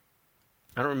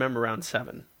 I don't remember round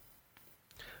 7.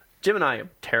 Jim and I have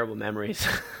terrible memories.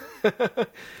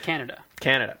 Canada.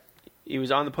 He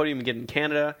was on the podium again in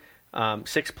Canada,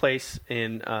 6th place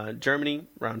in Germany,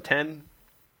 round 10.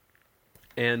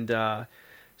 And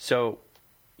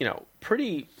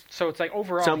pretty... So it's like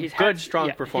overall, he's had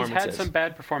strong performances. He's had some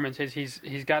bad performances.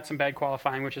 He's got some bad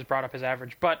qualifying, which has brought up his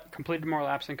average, but completed more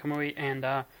laps than Kamui, and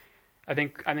I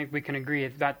think we can agree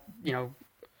that,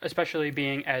 especially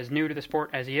being as new to the sport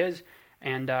as he is.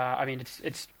 And I mean,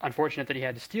 it's unfortunate that he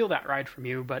had to steal that ride from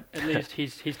you, but at least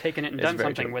he's taken it and done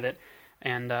something with it.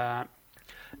 And it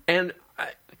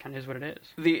kind of is what it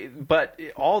is. But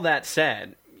all that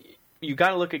said, you got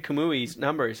to look at Kamui's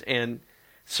numbers, and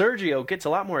Sergio gets a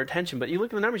lot more attention. But you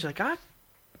look at the numbers, you're like,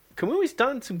 Kamui's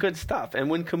done some good stuff, and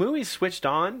when Kamui's switched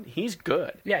on, he's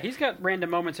good. Yeah, he's got random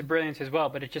moments of brilliance as well,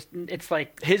 but it's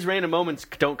like his random moments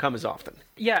don't come as often.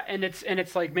 Yeah, and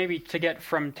it's like maybe to get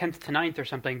from 10th to 9th or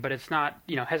something, but it's not,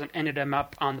 hasn't ended him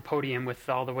up on the podium with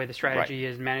all the way the strategy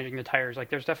is managing the tires. Like,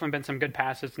 there's definitely been some good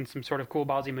passes and some sort of cool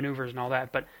ballsy maneuvers and all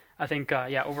that, but I think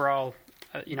overall,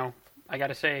 I got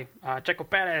to say, Checo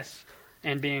Perez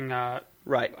and being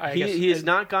right. He has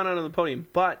not gone out on the podium,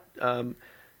 but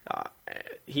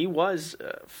he was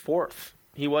fourth.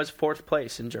 He was 4th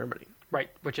place in Germany. Right,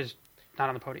 which is not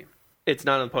on the podium. It's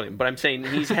not on the podium, but I'm saying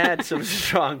he's had some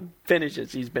strong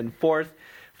finishes. He's been fourth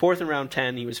in round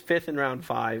 10. He was 5th in round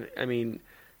 5. I mean,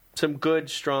 some good,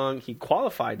 strong. He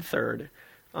qualified 3rd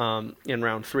in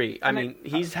round 3. I mean,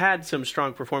 he's had some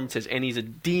strong performances, and he's a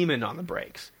demon on the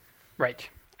brakes. Right.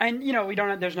 And, we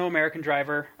don't. There's no American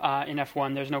driver in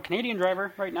F1. There's no Canadian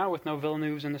driver right now with no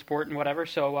Villeneuves in the sport and whatever.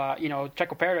 So,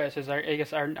 Checo Perez is,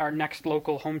 our next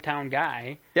local hometown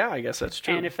guy. Yeah, I guess that's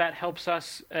true. And if that helps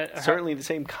us... certainly the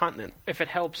same continent. If it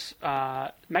helps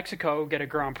Mexico get a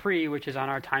Grand Prix, which is on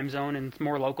our time zone and it's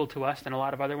more local to us than a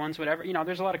lot of other ones, whatever,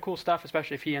 there's a lot of cool stuff,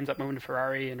 especially if he ends up moving to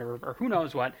Ferrari or who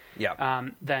knows what. Yeah.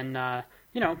 Then,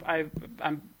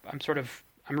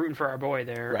 I'm rooting for our boy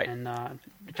there, right. And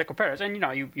Checo Perez. And,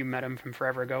 you met him from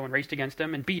forever ago and raced against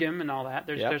him and beat him and all that.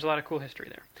 There's a lot of cool history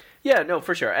there. Yeah, no,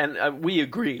 for sure. And we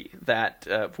agree that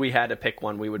if we had to pick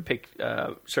one, we would pick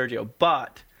Sergio.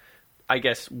 But I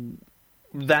guess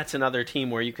that's another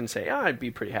team where you can say, I'd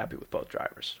be pretty happy with both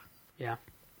drivers. Yeah,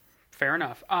 fair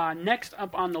enough. Next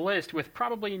up on the list, with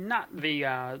probably not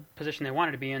the position they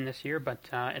wanted to be in this year, but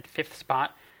at fifth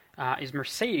spot, is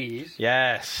Mercedes.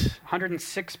 Yes.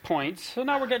 106 points. So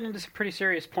now we're getting into some pretty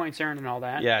serious points earned and all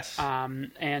that. Yes.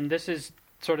 And this is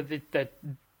sort of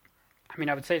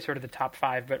I would say sort of the top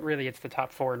 5, but really it's the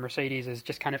top 4. And Mercedes is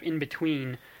just kind of in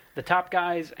between the top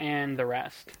guys and the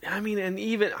rest. And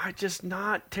even, just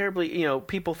not terribly,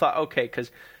 people thought, okay,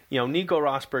 because, Nico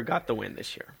Rosberg got the win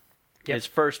this year. Yep. His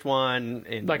first one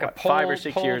in like a 5 or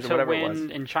 6 years or whatever it was.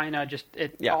 In China,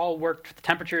 all worked. The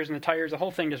temperatures and the tires, the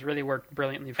whole thing just really worked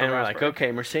brilliantly for Rosberg. And we're like,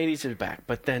 okay, Mercedes is back,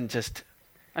 but then just...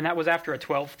 And that was after a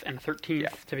 12th and a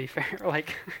 13th, to be fair.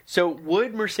 So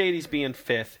would Mercedes be in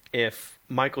 5th if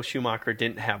Michael Schumacher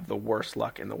didn't have the worst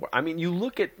luck in the world? You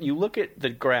look at the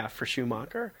graph for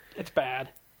Schumacher. It's bad.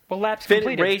 Well, laps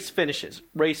completed. Race finishes.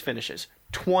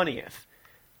 20th.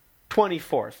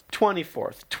 24th,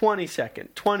 22nd,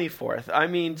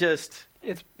 24th.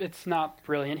 It's not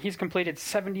brilliant. He's completed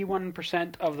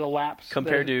 71% of the laps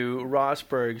compared to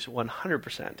Rosberg's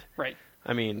 100%. Right.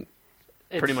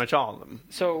 Pretty much all of them.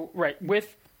 So right,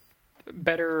 with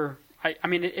better.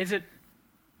 Is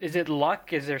it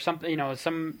luck? Is there something? One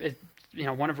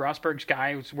of Rosberg's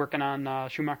guy who's working on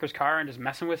Schumacher's car and just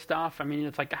messing with stuff.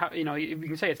 It's like how you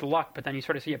can say it's luck, but then you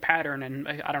sort of see a pattern, and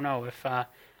I don't know if.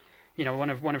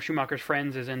 One of Schumacher's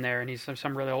friends is in there, and he's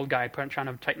some really old guy trying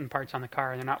to tighten parts on the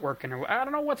car, and they're not working. Or I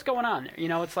don't know what's going on there.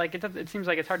 It's like it seems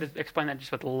like it's hard to explain that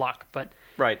just with luck. But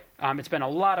right, it's been a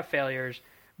lot of failures.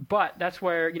 But that's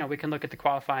where we can look at the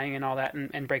qualifying and all that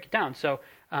and break it down. So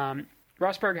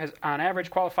Rosberg has on average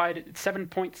qualified at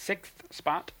 7.6th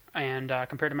spot, and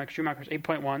compared to Michael Schumacher's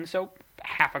 8.1, so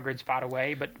half a grid spot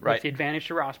away, but with the advantage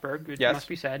to Rosberg, it must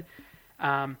be said.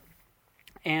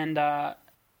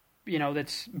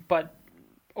 But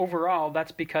overall,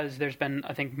 that's because there's been,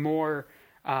 I think, more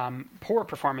poor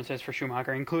performances for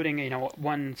Schumacher, including,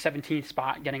 17th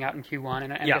spot getting out in Q1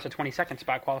 and I guess a 22nd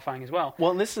spot qualifying as well.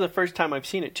 Well, and this is the first time I've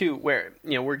seen it, too, where,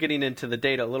 we're getting into the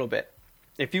data a little bit.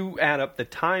 If you add up the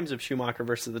times of Schumacher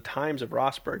versus the times of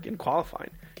Rosberg in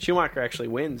qualifying, Schumacher actually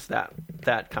wins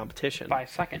that competition. By a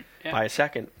second. Yeah. By a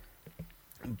second.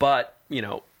 But,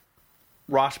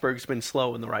 Rosberg's been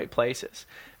slow in the right places.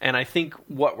 And I think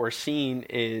what we're seeing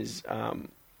is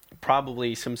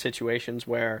probably some situations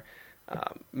where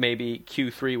maybe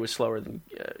Q3 was slower than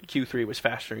Q3 was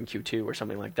faster than Q2 or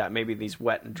something like that. Maybe these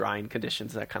wet and drying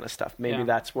conditions, that kind of stuff. Maybe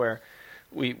that's where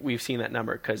we've seen that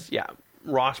number because,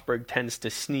 Rosberg tends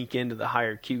to sneak into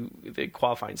the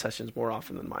qualifying sessions more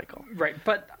often than Michael. Right,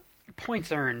 but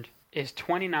points earned is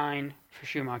 29 for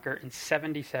Schumacher and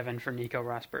 77 for Nico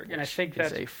Rosberg. And I think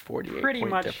that's a 48 pretty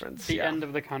much difference. The end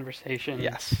of the conversation.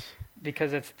 Yes.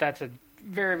 Because that's a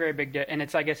very, very big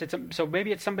and so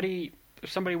maybe it's somebody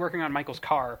working on Michael's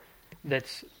car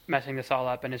that's messing this all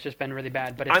up, and it's just been really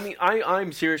bad. But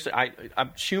I'm seriously.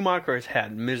 Schumacher has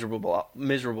had miserable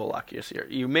luck this year.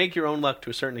 You make your own luck to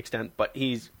a certain extent, but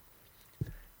he's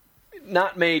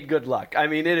not made good luck.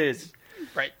 It is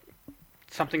right.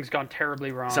 Something's gone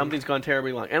terribly wrong. Something's gone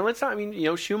terribly wrong. And let's not.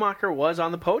 Schumacher was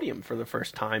on the podium for the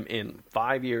first time in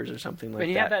 5 years or something like that.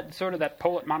 And he had that sort of that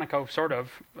pole at Monaco sort of.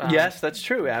 Yes, that's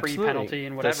true. Absolutely. Pre-penalty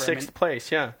and whatever. The 6th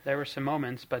place. Yeah. There were some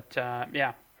moments, but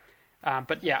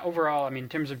overall, in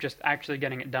terms of just actually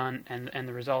getting it done and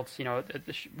the results,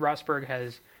 Rosberg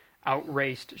has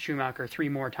outraced Schumacher 3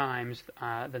 more times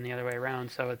than the other way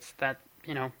around. So it's that,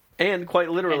 And quite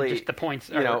literally, and just the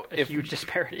points are a huge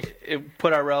disparity.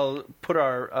 Put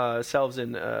ourselves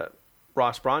in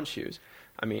Ross Brawn's shoes.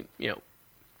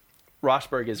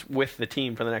 Rosberg is with the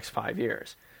team for the next 5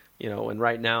 years. And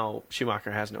right now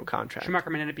Schumacher has no contract. Schumacher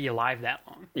may not be alive that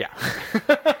long. Yeah.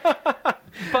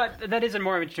 But that is a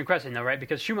more interesting question, though, right?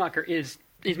 Because Schumacher he's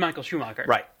Michael Schumacher,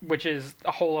 right? Which is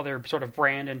a whole other sort of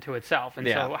brand into itself. And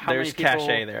so, there's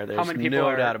cachet there. There's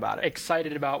no doubt about it.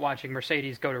 Excited about watching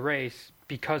Mercedes go to race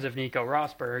because of Nico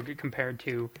Rosberg compared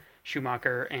to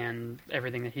Schumacher and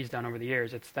everything that he's done over the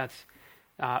years. That's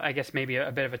I guess maybe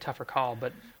a bit of a tougher call,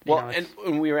 but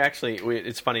and we were actually.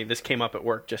 It's funny. This came up at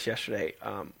work just yesterday.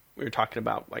 We were talking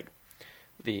about like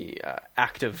the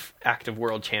active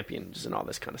world champions and all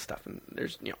this kind of stuff, and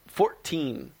there's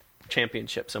 14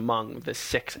 championships among the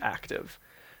 6 active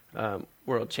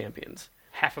world champions.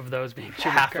 Half of those being Schumacher.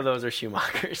 Half of those are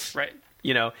Schumachers, right?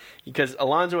 Because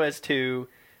Alonso has 2,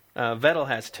 Vettel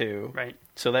has 2, right?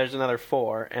 So there's another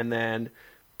 4, and then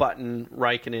Button,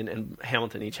 Raikkonen, and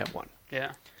Hamilton each have 1.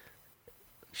 Yeah.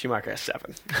 Schumacher has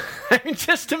 7. I mean,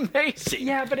 just amazing.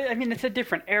 Yeah, but it's a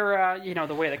different era.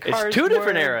 The way the cars. It's 2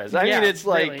 different eras. I mean, it's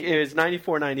like really. it was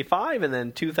 94, 95, and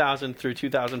then 2000 through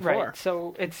 2004. Right.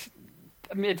 So it's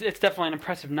definitely an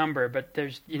impressive number, but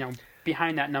there's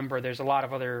behind that number there's a lot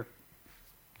of other.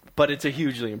 But it's a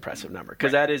hugely impressive number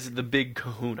because that is the big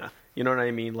kahuna. You know what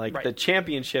I mean? Like the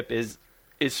championship is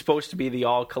supposed to be the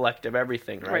all collective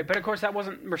everything, right? Right, but of course that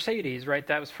wasn't Mercedes, right?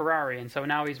 That was Ferrari, and so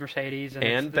now he's Mercedes,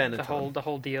 and Benetton. The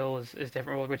whole deal is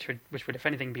different. Which would if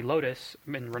anything be Lotus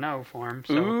in Renault form.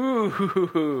 So,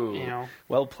 ooh,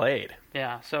 well played.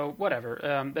 Yeah, so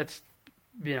whatever. That's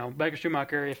Michael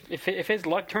Schumacher. If his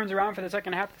luck turns around for the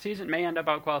second half of the season, may end up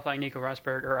outqualifying Nico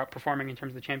Rosberg or outperforming in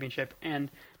terms of the championship, and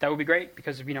that would be great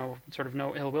because of sort of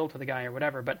no ill will to the guy or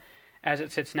whatever, but. As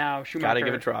it sits now, Schumacher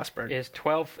give it to Rosberg. is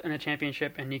 12th in the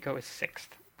championship, and Nico is 6th.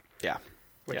 Yeah.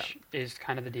 Which is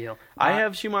kind of the deal. I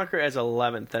have Schumacher as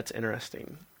 11th. That's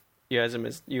interesting. You have him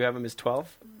as 12th?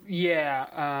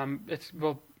 Yeah.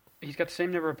 He's got the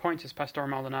same number of points as Pastor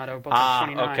Maldonado, both at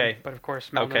 29. Okay. But of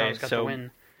course, Maldonado's got the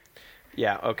win.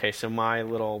 Yeah. Okay. So my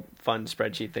little fun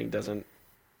spreadsheet thing doesn't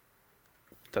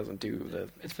do the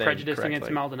It's thing prejudiced correctly. against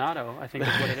Maldonado, I think is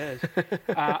what it is.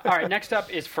 All right, next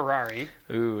up is Ferrari.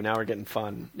 Ooh, now we're getting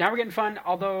fun.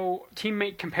 Although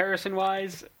teammate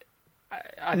comparison-wise...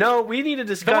 No, we need to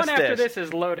discuss this. The one after this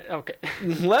is loaded. Okay.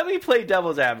 Let me play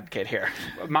devil's advocate here.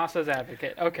 Massa's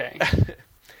advocate. Okay.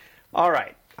 All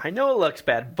right. I know it looks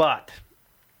bad, but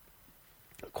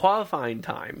qualifying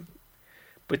time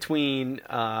between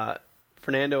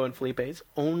Fernando and Felipe's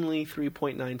only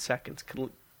 3.9 seconds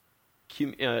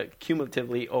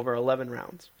cumulatively over 11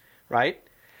 rounds, right?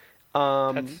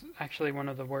 That's actually one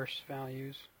of the worst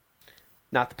values.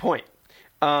 Not the point.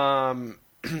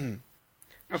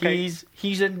 Okay.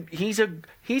 He's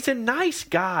a nice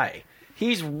guy.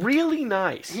 He's really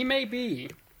nice. He may be.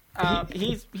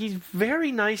 He's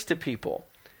very nice to people,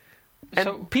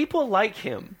 and people like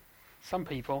him. Some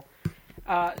people.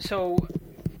 So,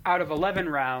 out of 11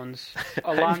 rounds,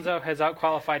 Alonso has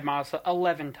outqualified Massa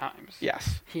 11 times.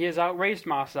 Yes. He has outraced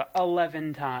Massa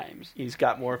 11 times. He's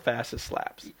got more fastest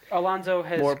laps. Alonso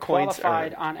has more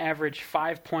qualified on average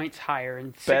 5 points higher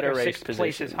and six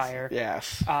places higher.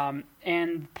 Yes.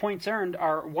 And points earned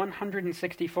are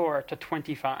 164 to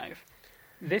 25.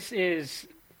 This is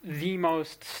the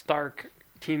most stark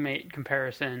teammate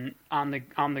comparison on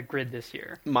the grid this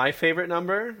year. My favorite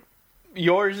number,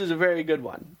 yours is a very good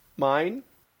one. Mine,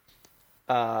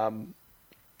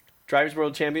 Drivers'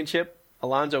 World Championship,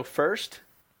 Alonso 1st,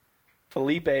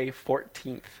 Felipe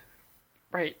 14th.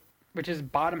 Right, which is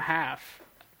bottom half.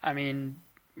 I mean,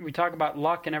 we talk about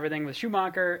luck and everything with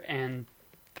Schumacher, and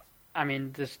I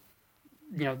mean, this,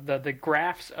 the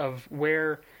graphs of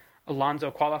where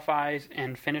Alonso qualifies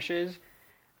and finishes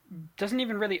doesn't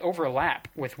even really overlap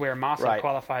with where Massa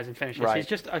qualifies and finishes. Right. He's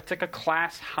just it's like a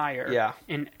class higher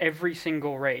in every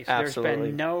single race. Absolutely. There's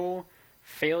been no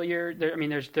failure.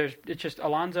 It's just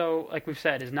Alonso, like we've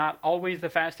said, is not always the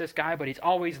fastest guy, but he's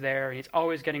always there and he's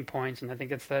always getting points. And I think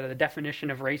that's the definition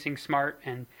of racing smart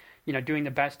and doing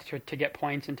the best to get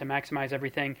points and to maximize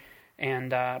everything.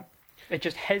 And it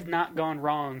just has not gone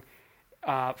wrong.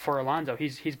 For Alonso,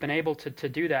 he's been able to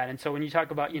do that, and so when you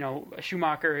talk about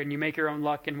Schumacher and you make your own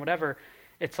luck and whatever,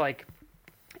 it's like,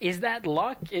 is that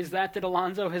luck? Is that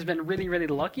Alonso has been really really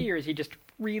lucky, or is he just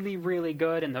really really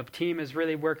good and the team is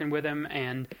really working with him,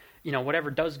 and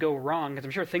whatever does go wrong, because I'm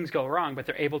sure things go wrong, but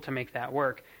they're able to make that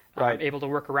work, able to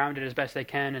work around it as best they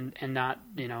can, and not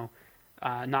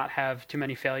not have too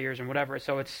many failures and whatever.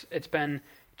 So it's been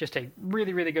just a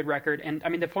really really good record, and I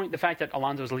mean the fact that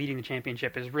Alonso's leading the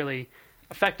championship is really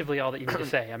effectively all that you need to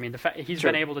say. I mean, he's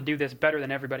been able to do this better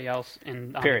than everybody else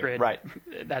on the grid. Right.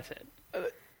 That's it.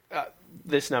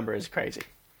 This number is crazy.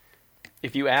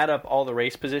 If you add up all the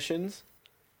race positions,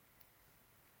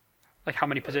 like how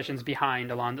many positions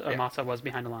behind Alonso Massa was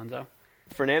behind Alonso,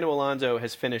 Fernando Alonso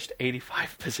has finished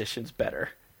 85 positions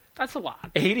better. That's a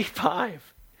lot.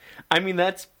 85. I mean,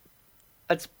 that's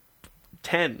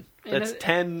 10. That's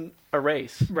 10 a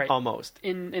race, almost.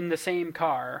 In the same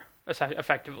car,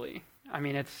 effectively. I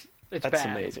mean, that's bad. That's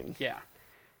amazing. Yeah.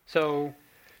 So,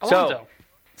 Alonso.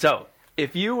 So,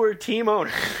 if you were team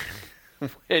owner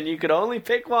and you could only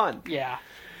pick one. Yeah.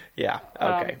 Yeah,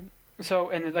 okay.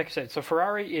 And like I said, so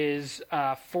Ferrari is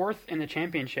fourth in the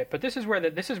championship, but this is where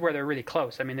they're really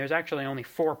close. I mean, there's actually only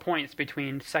 4 points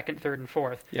between second, third, and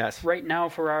fourth. Yes. Right now,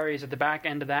 Ferrari is at the back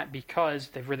end of that because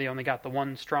they've really only got the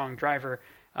one strong driver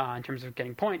in terms of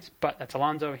getting points, but that's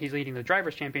Alonso. He's leading the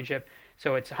Drivers' Championship,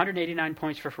 so it's 189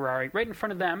 points for Ferrari. Right in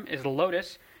front of them is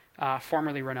Lotus,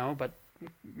 formerly Renault, but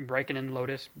Raikkonen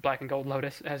Lotus, black and gold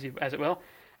Lotus, as it will.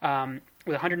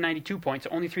 With 192 points,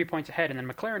 only 3 points ahead, and then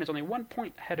McLaren is only 1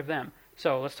 point ahead of them.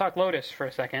 So let's talk Lotus for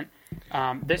a second.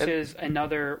 This is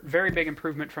another very big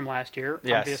improvement from last year,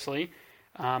 obviously.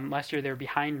 Last year they were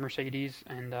behind Mercedes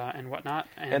and whatnot.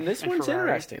 And this one's Ferrari.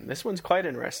 interesting. This one's quite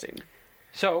interesting.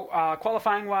 So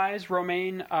qualifying-wise,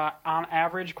 Romain, on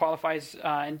average, qualifies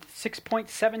in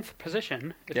 6.7th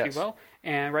position, if you will,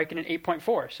 and Raikkonen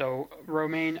 8.4. So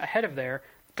Romain ahead of there.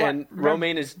 And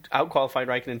Romain is out-qualified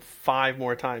Raikkonen 5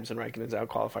 more times than Raikkonen's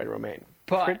out-qualified Romain.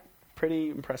 But pretty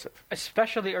impressive.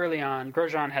 Especially early on,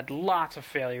 Grosjean had lots of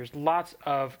failures, lots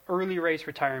of early race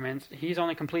retirements. He's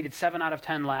only completed 7 out of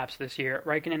 10 laps this year.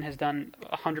 Raikkonen has done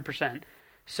 100%.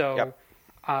 So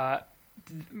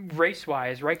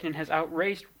race-wise, Raikkonen has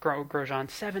outraced Grosjean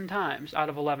 7 times out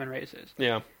of 11 races.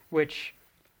 Yeah. Which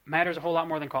matters a whole lot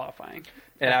more than qualifying.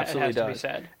 It absolutely does. To be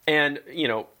said. And,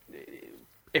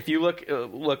 if you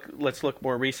let's look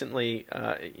more recently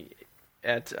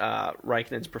at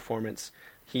Raikkonen's performance.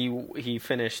 He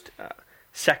finished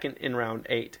second in round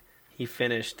 8. He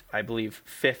finished, I believe,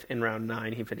 5th in round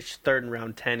 9. He finished 3rd in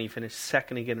round 10. He finished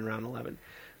 2nd again in round 11.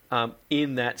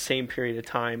 In that same period of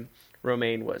time,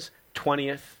 Romain was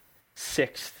 20th,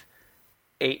 6th,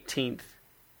 18th,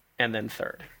 and then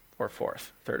 3rd or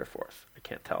 4th. 3rd or 4th. I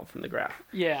can't tell from the graph.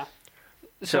 Yeah.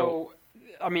 So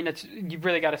I mean, you've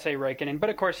really got to say Raikkonen,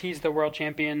 but of course he's the world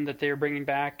champion that they're bringing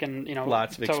back, and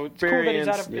lots of so experience.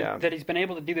 It's cool that he's been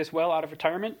able to do this well out of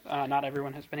retirement. Not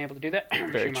everyone has been able to do that.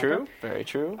 Very true. Very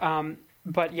true.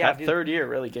 But yeah, that third year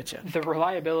really gets you. The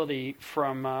reliability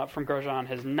from Grosjean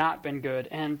has not been good,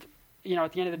 and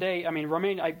at the end of the day, I mean,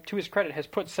 Romain, to his credit, has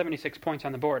put 76 points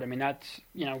on the board. I mean, that's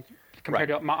compared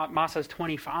to Massa's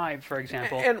 25, for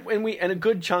example, and a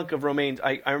good chunk of Romain's.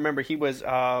 I remember he was.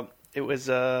 It was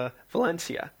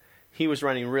Valencia. He was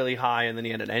running really high, and then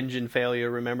he had an engine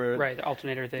failure, remember? Right, the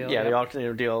alternator deal. Yeah, the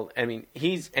alternator deal. I mean,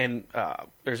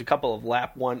 there's a couple of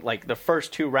lap one, like the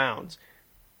first 2 rounds,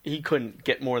 he couldn't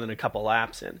get more than a couple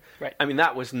laps in. Right. I mean,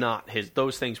 that was not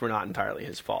those things were not entirely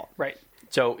his fault. Right.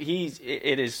 So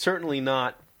it is certainly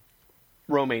not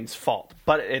Romain's fault,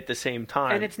 but at the same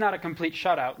time, and it's not a complete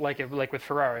shutout like with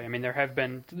Ferrari. I mean, there have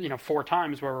been 4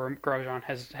 times where Grosjean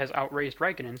has outraced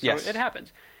Raikkonen, so it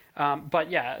happens. But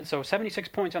yeah, so 76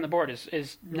 points on the board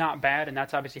is not bad, and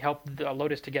that's obviously helped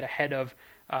Lotus to get ahead of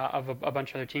a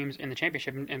bunch of other teams in the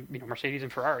championship, and Mercedes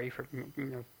and Ferrari for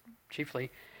chiefly.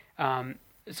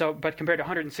 But compared to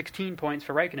 116 points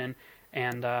for Raikkonen,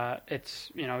 and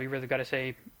it's you really got to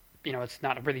say, it's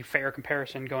not a really fair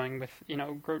comparison going with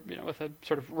with a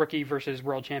sort of rookie versus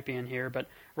world champion here, but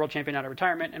world champion out of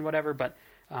retirement and whatever. But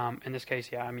in this case,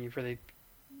 yeah, I mean, you've really.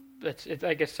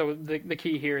 I guess so. The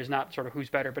key here is not sort of who's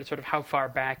better, but it's sort of how far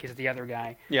back is the other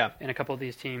guy. Yeah. In a couple of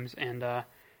these teams, and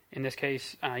in this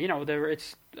case,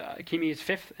 Kimi is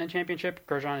 5th in championship,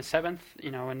 Grosjean is 7th.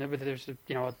 And there's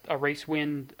a race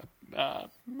win,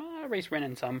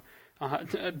 in some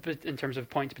in terms of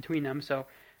points between them. So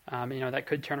that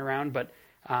could turn around, but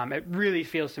it really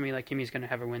feels to me like Kimi's going to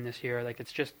have a win this year. Like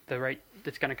it's just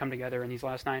it's going to come together in these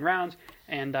last 9 rounds,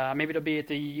 and maybe it'll be at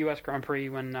the U.S. Grand Prix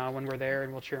when we're there,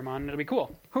 and we'll cheer him on. It'll be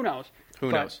cool. Who knows?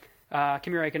 Who knows?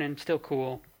 Kimi Raikkonen still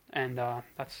cool, and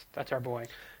that's our boy.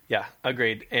 Yeah,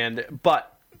 agreed.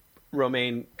 But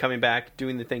Romain coming back,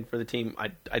 doing the thing for the team.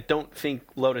 I don't think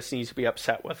Lotus needs to be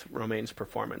upset with Romain's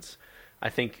performance. I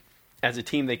think as a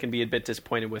team they can be a bit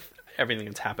disappointed with everything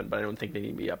that's happened, but I don't think they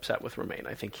need to be upset with Romain.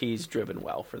 I think he's driven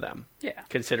well for them. Yeah.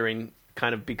 Considering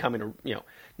kind of becoming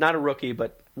not a rookie,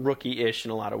 but rookie-ish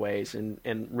in a lot of ways, and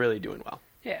really doing well.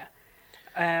 Yeah.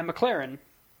 McLaren,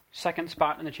 2nd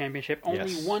spot in the championship,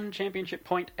 only 1 championship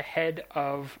point ahead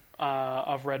of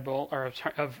Red Bull, or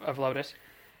of Lotus.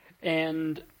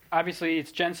 And obviously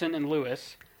it's Jensen and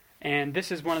Lewis, and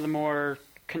this is one of the more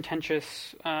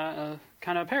contentious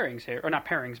kind of pairings here, or not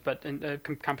pairings, but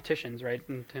competitions, right?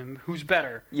 And who's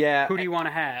better? Yeah. Who do you want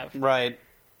to have? Right.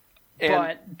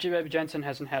 But Jensen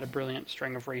hasn't had a brilliant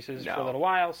string of races for a little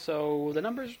while, so the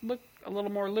numbers look a little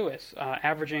more Lewis,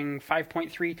 averaging 5.3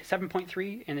 to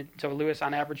 7.3, and so Lewis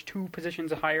on average 2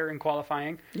 positions higher in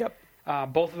qualifying. Yep.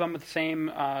 Both of them with the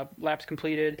same laps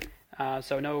completed,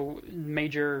 So no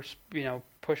major,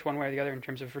 push one way or the other in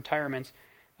terms of retirements.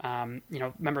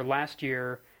 Remember last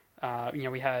year,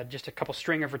 we had just a couple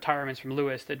string of retirements from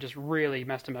Lewis that just really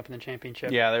messed him up in the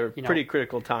championship. Yeah, they were pretty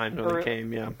critical times when they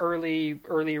came. Yeah, early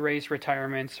race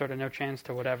retirements, sort of no chance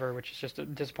to whatever, which is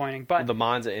just disappointing. But the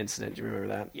Monza incident, do you remember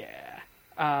that? Yeah.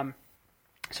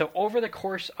 So over the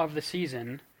course of the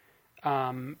season,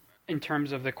 in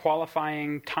terms of the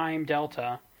qualifying time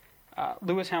delta,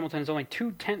 Lewis Hamilton is only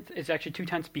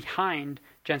 2/10 behind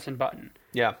Jenson Button.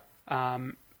 Yeah.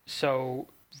 But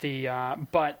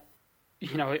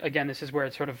again, this is where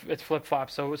it's flip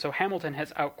flop. So Hamilton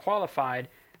has out-qualified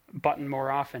Button more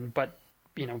often, but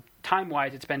time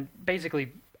wise, it's been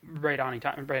basically right on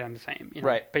the same.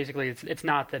 Right. Basically, it's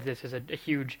not that this is a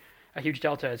huge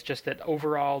delta. It's just that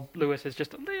overall Lewis is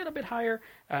just a little bit higher.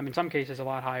 In some cases, a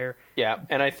lot higher. Yeah,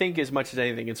 and I think as much as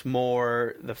anything, it's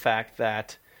more the fact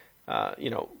that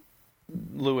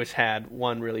Lewis had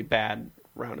one really bad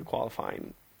round of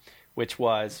qualifying, which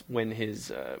was when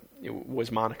it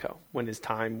was Monaco, when his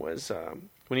time was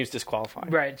when he was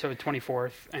disqualified. Right. So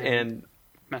 24th and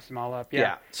messed them all up.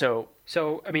 Yeah. So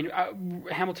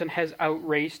Hamilton has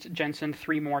outraced Jenson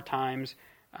 3 more times.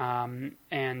 And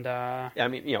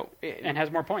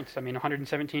has more points.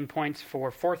 117 points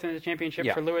for 4th in the championship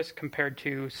for Lewis compared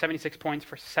to 76 points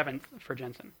for 7th for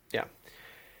Jenson. Yeah.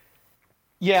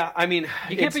 Yeah,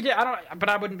 you can't be. But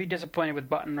I wouldn't be disappointed with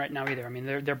Button right now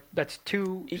either. That's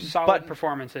 2 solid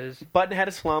performances. Button had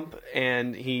a slump,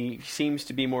 and he seems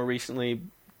to be more recently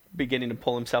beginning to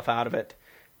pull himself out of it.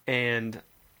 And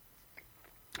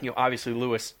obviously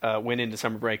Lewis went into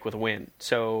summer break with a win,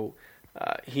 so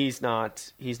he's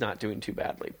not doing too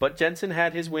badly. But Jenson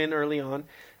had his win early on,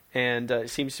 and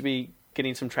seems to be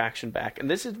getting some traction back. And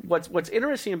this is what's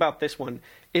interesting about this one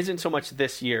isn't so much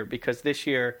this year, because this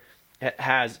year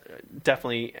has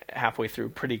definitely halfway through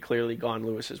pretty clearly gone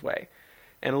Lewis's way.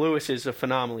 And Lewis is a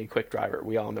phenomenally quick driver.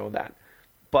 We all know that.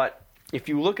 But if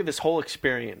you look at this whole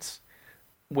experience,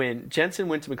 when Jenson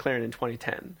went to McLaren in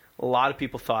 2010, a lot of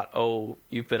people thought, oh,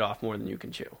 you bit off more than you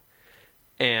can chew.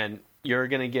 And you're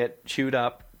going to get chewed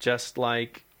up just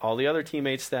like all the other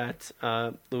teammates that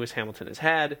Lewis Hamilton has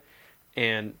had,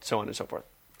 and so on and so forth.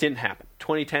 Didn't happen.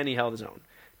 2010, he held his own.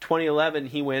 2011,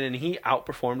 he went and he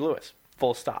outperformed Lewis.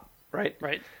 Full stop. Right?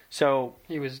 Right. So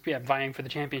he was vying for the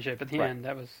championship at the end.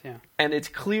 That was And it's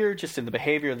clear just in the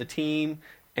behavior of the team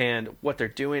and what they're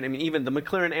doing. Even the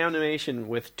McLaren animation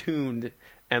with Tuned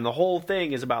and the whole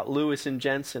thing is about Lewis and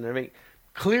Jenson.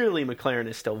 Clearly McLaren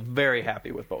is still very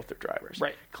happy with both their drivers.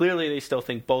 Right. Clearly they still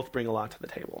think both bring a lot to the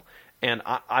table. And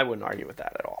I wouldn't argue with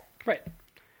that at all. Right.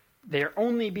 They're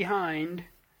only behind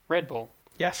Red Bull.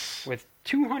 Yes. With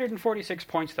 246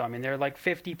 points, though. They're like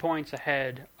 50 points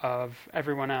ahead of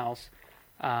everyone else,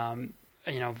 of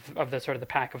the sort of the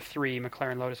pack of 3,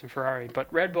 McLaren, Lotus, and Ferrari.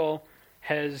 But Red Bull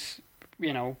has,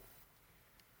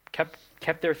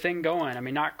 kept their thing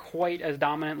going. Not quite as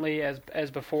dominantly as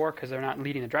before, because they're not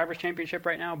leading the Drivers' Championship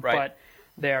right now, but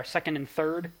they are 2nd and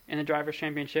 3rd in the Drivers'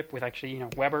 Championship with actually,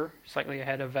 Webber slightly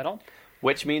ahead of Vettel.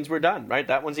 Which means we're done, right?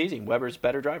 That one's easy. Webber's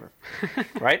better driver,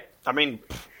 right?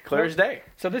 Clear as day.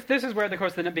 So this is where,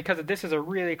 because this is a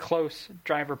really close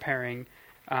driver pairing,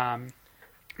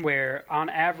 where on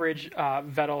average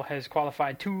Vettel has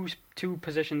qualified two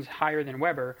positions higher than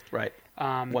Webber. Right.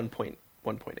 1.8.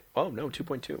 Oh no,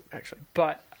 2.2 actually.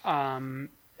 But but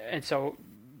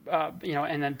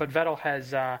Vettel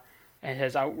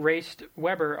has outraced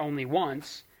Webber only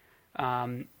once.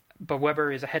 But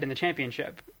Webber is ahead in the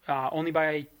championship, only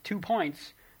by 2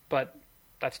 points, but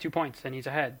that's 2 points, and he's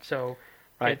ahead. So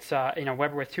it's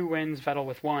Webber with 2 wins, Vettel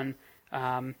with 1,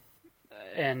 but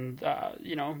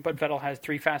Vettel has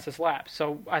 3 fastest laps.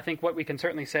 So I think what we can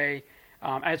certainly say,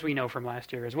 as we know from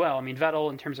last year as well,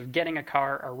 Vettel in terms of getting a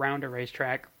car around a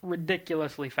racetrack,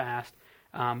 ridiculously fast,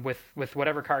 with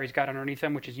whatever car he's got underneath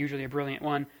him, which is usually a brilliant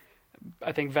one.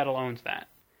 I think Vettel owns that,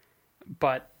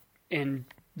 but in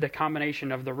the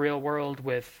combination of the real world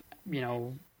with,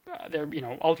 their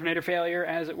alternator failure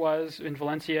as it was in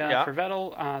Valencia for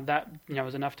Vettel, that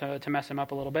was enough to mess him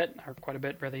up a little bit, or quite a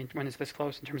bit really, when it's this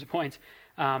close in terms of points.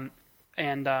 And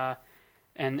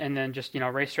then just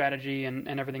race strategy and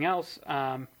everything else.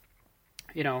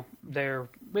 They're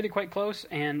really quite close,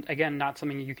 and again, not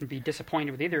something you can be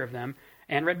disappointed with either of them.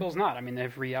 And Red Bull's not.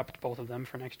 They've re-upped both of them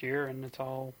for next year, and it's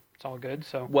all good.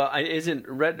 So isn't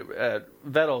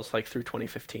Vettel's like through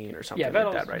 2015 or something? Yeah,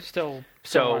 Vettel's like that, right? still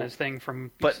on his thing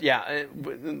from. But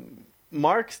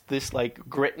Mark's this like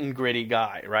grit and gritty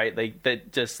guy, right?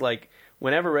 That just like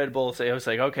whenever Red Bull say, it was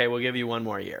like, okay, we'll give you 1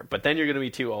 more year, but then you're going to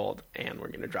be too old, and we're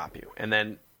going to drop you. And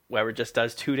then Weber just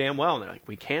does too damn well. And they're like,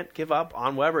 we can't give up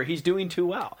on Weber. He's doing too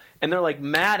well. And they're like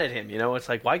mad at him. It's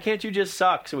like, why can't you just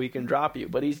suck so we can drop you?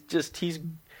 But he's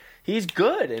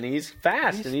good and he's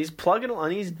fast and he's plugging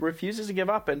and he refuses to give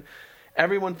up. And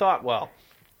everyone thought, well,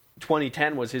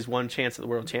 2010 was his one chance at the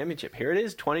World Championship. Here it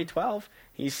is, 2012.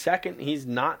 He's second. He's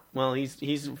not, well,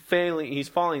 he's failing. He's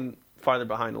falling farther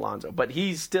behind Alonso, but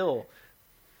he's still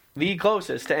the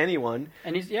closest to anyone.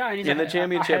 And he's in the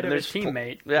championship. Ahead of his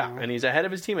teammate. And he's ahead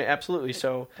of his teammate. Absolutely.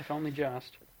 So if only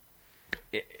just.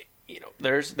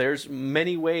 There's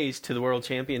many ways to the World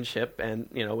Championship, and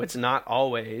it's not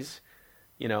always,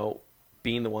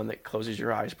 being the one that closes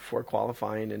your eyes before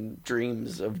qualifying and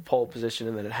dreams of pole position,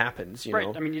 and then it happens.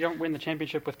 Right. I mean, you don't win the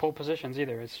championship with pole positions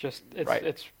either. It's just right.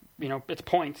 It's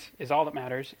points is all that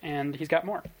matters, and he's got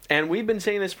more. And we've been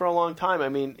saying this for a long time. I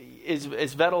mean, is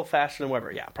Vettel faster than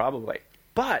Weber? Yeah, probably.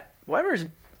 But Weber's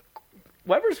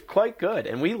quite good,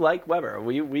 and we like Weber.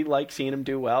 We like seeing him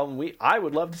do well, and I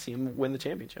would love to see him win the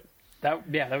championship. That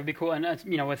would be cool. And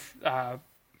with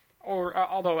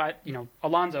although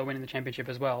Alonso winning the championship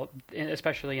as well,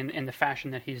 especially in the fashion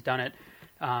that he's done it,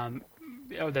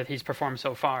 that he's performed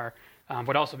so far.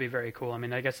 Would also be very cool. I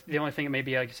mean, I guess the only thing that may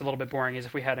be a little bit boring is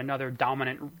if we had another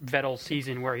dominant Vettel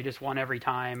season where he just won every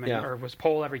time or was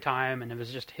pole every time, and it was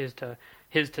just his to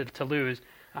lose.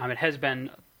 It has been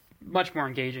much more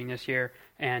engaging this year,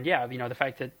 and the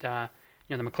fact that the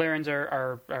McLarens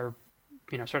are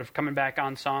sort of coming back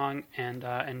on song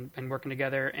and working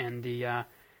together, and the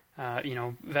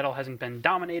Vettel hasn't been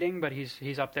dominating, but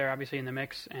he's up there obviously in the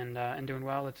mix and doing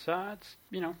well. It's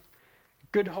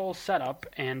good whole setup,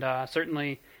 and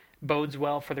certainly bodes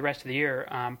well for the rest of the year.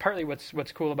 Partly what's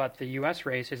cool about the U.S.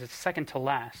 race is it's second to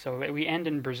last, so we end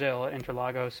in Brazil at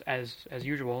Interlagos as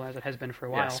usual, as it has been for a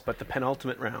while. Yes, but the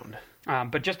penultimate round.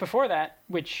 But just before that,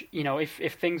 which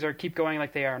if things keep going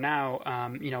like they are now,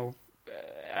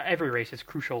 every race is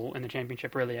crucial in the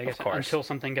championship, really. I guess until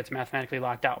something gets mathematically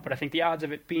locked out. But I think the odds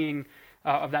of it being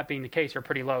of that being the case are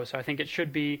pretty low. So I think it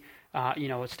should be,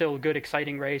 it's still a good,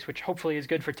 exciting race, which hopefully is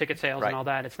good for ticket sales and all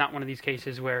that. It's not one of these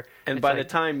cases where. And by the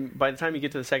time you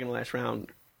get to the second to last round,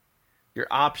 your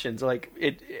options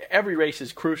every race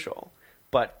is crucial,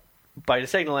 but by the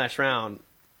second to last round,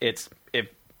 it's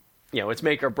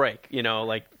make or break.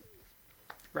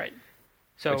 Right.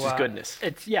 So, which is goodness.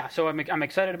 So I'm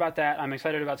excited about that. I'm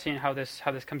excited about seeing how this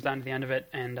comes down to the end of it.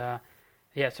 And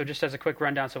so just as a quick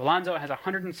rundown, so Alonso has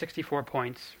 164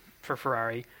 points for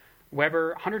Ferrari.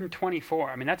 Weber 124.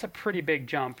 I mean, that's a pretty big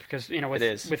jump because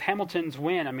with Hamilton's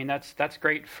win, I mean that's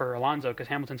great for Alonso because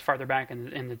Hamilton's farther back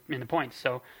in the points.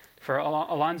 So for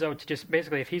Alonso to just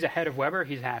basically, if he's ahead of Weber,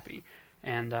 he's happy.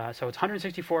 And so it's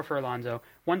 164 for Alonso,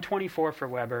 124 for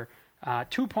Weber,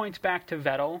 2 points back to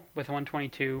Vettel with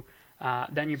 122.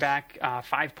 Then you're back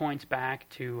 5 points back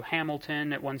to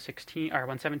Hamilton at 116 or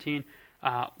 117.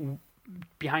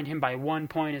 Behind him by 1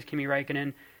 point is Kimi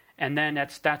Räikkönen, and then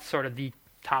that's sort of the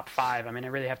top five. I mean, I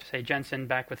really have to say Jensen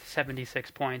back with 76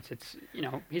 points. It's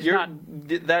he's not.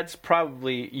 That's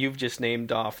probably you've just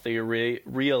named off the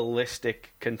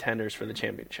realistic contenders for the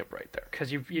championship right there.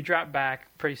 Because you drop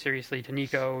back pretty seriously to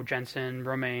Nico, Jensen,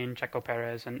 Romain, Checo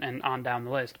Perez, and on down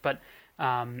the list, but.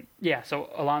 So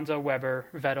Alonso, Weber,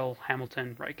 Vettel,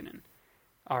 Hamilton, Räikkönen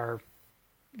are,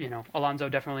 Alonso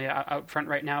definitely out front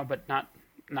right now, but not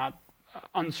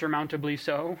unsurmountably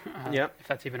so, if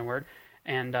that's even a word.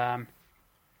 And, And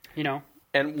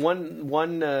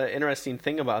one interesting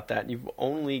thing about that, you've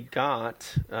only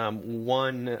got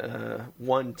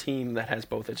one team that has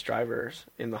both its drivers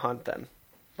in the hunt then.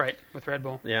 Right, with Red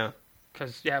Bull. Yeah.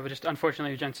 Because, just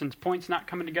unfortunately Jensen's points not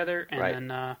coming together, and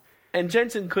then... And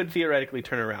Jensen could theoretically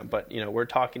turn around, but we're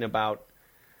talking about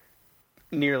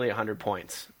nearly 100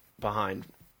 points behind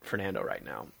Fernando right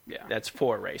now. Yeah, that's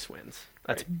 4 race wins.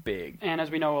 That's big. And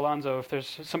as we know, Alonso, if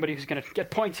there's somebody who's going to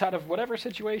get points out of whatever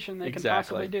situation they can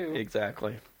possibly do.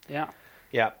 Exactly. Yeah.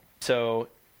 Yeah. So,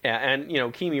 and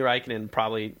Kimi Räikkönen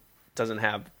probably doesn't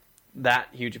have that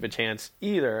huge of a chance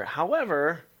either.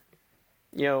 However,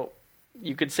 you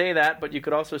could say that, but you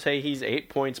could also say he's 8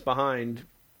 points behind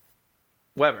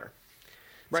Weber.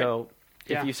 Right. So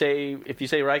if you say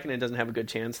Räikkönen doesn't have a good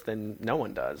chance, then no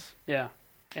one does. Yeah,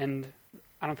 and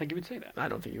I don't think you would say that. I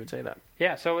don't think you would say that.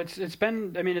 Yeah, so it's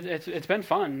been it's been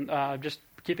fun just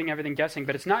keeping everything guessing,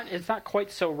 but it's not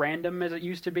quite so random as it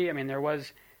used to be. I mean, there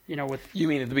was with you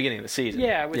mean at the beginning of the season?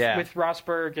 Yeah, with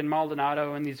Rosberg and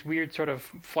Maldonado and these weird sort of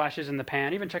flashes in the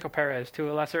pan, even Checo Perez to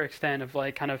a lesser extent of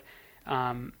kind of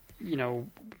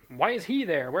why is he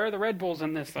there? Where are the Red Bulls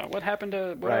in this? What happened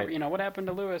to whatever, Right. what happened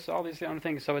to Lewis? All these other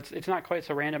things. So it's not quite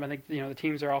so random. I think the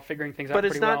teams are all figuring things out But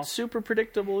pretty it's not well. super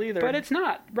predictable either. But it's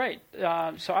not right. So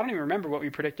I don't even remember what we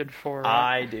predicted for.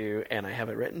 I do, and I have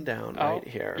it written down right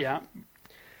here. Yeah.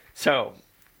 So,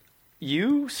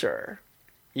 you sir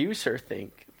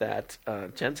think that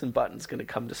Jenson Button's going to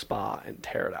come to Spa and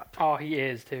tear it up. Oh, he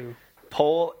is too.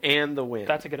 Pole and the win.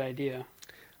 That's a good idea.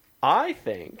 I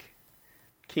think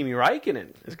Kimi Räikkönen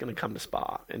is going to come to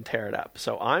Spa and tear it up.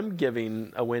 So I'm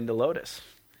giving a win to Lotus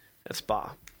at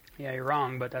Spa, Yeah, you're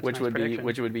wrong, but that's which a nice would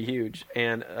prediction. be huge.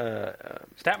 And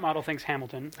Stat model thinks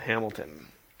Hamilton. Hamilton,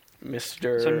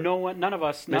 Mr. So none of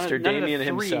us, none Mr. of Damien the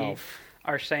three himself.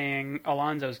 are saying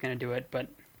Alonso's going to do it, but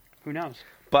who knows?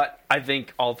 But I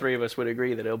think all three of us would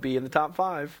agree that he'll be in the top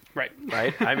 5. Right.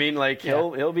 Right? I mean, like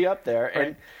he'll be up there, Right.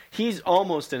 and he's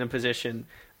almost in a position.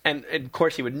 And of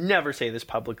course, he would never say this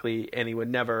publicly, and he would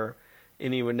never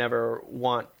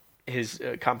want his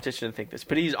competition to think this.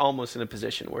 But he's almost in a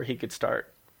position where he could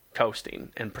start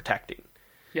coasting and protecting.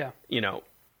 Yeah.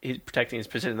 He's protecting his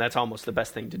position. That's almost the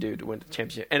best thing to do to win the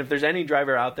championship. And if there's any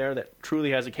driver out there that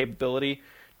truly has a capability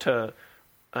to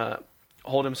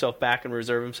hold himself back and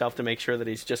reserve himself to make sure that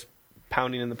he's just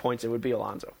pounding in the points, it would be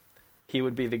Alonso. He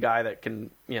would be the guy that can,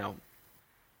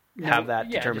 have that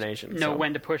determination. Know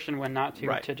when to push and when not to,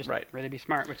 Right, to just right. really be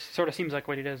smart, which sort of seems like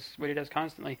what he does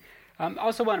constantly. I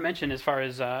also want to mention, as far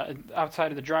as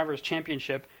outside of the Drivers'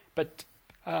 Championship, but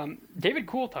David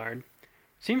Coulthard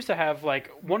seems to have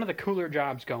like one of the cooler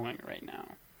jobs going right now.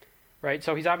 Right,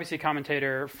 so he's obviously a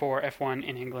commentator for F1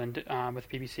 in England with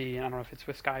BBC, and I don't know if it's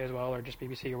with Sky as well or just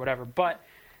BBC or whatever. But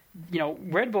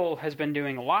Red Bull has been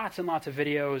doing lots and lots of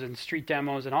videos and street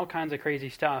demos and all kinds of crazy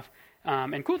stuff.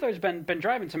 And Coulthard's been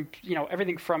driving some,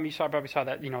 everything from, probably saw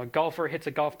that, a golfer hits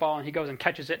a golf ball and he goes and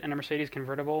catches it in a Mercedes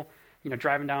convertible,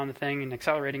 driving down the thing and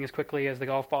accelerating as quickly as the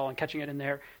golf ball and catching it in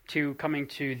there, to coming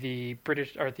to the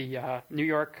New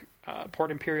York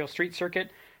Port Imperial Street Circuit,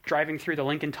 driving through the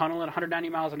Lincoln Tunnel at 190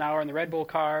 miles an hour in the Red Bull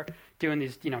car, doing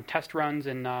these, test runs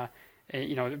and,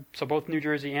 so both New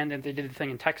Jersey and they did the thing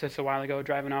in Texas a while ago,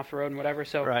 driving off the road and whatever.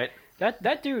 So Right.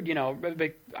 That dude,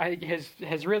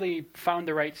 has really found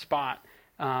the right spot.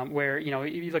 Where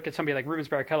you look at somebody like Rubens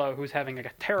Barrichello, who's having like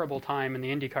a terrible time in the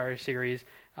IndyCar series.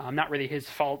 Not really his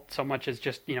fault so much as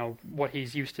just what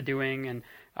he's used to doing and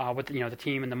what the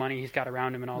team and the money he's got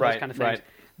around him and all those kind of things. Right.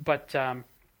 But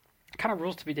kind of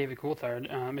rules to be David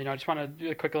Coulthard. I just want to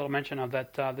do a quick little mention of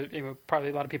that. Probably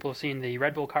a lot of people have seen the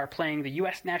Red Bull car playing the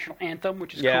U.S. national anthem,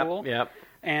 which is cool. Yeah.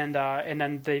 And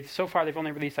then they've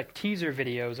only released like teaser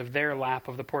videos of their lap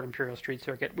of the Port Imperial Street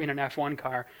Circuit in an F1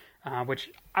 car, which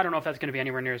I don't know if that's going to be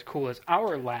anywhere near as cool as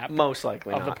our lap Most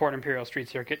likely of the not. Port Imperial Street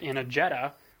Circuit in a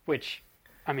Jetta, which,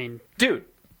 I mean, Dude,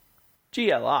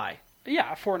 GLI.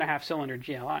 yeah, a 4.5 cylinder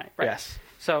GLI, right? Yes.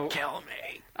 So Kill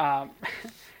me.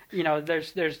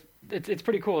 it's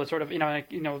pretty cool. It's sort of I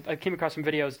came across some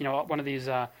videos. One of these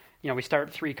we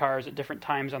start 3 cars at different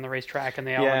times on the racetrack, and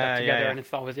they all end up together, and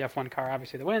it's always the F1 car,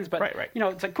 obviously, that wins. But Right.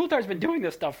 it's like Coulthard's been doing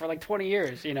this stuff for like 20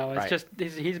 years. It's Right. just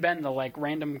he's been the like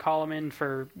random call him in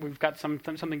for we've got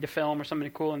something to film or something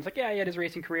cool, and it's like he had his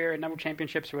racing career and number of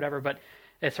championships or whatever. But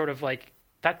it's sort of like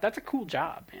that's a cool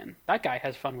job, man. That guy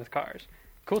has fun with cars.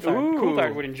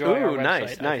 Coulthard would enjoy our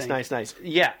website. Nice.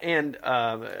 Yeah, and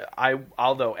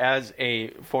although as a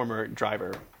former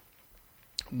driver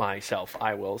myself,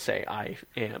 I will say I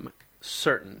am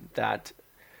certain that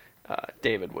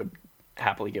David would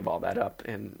happily give all that up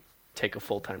and take a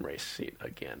full-time race seat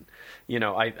again.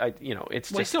 It's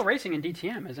he's still racing in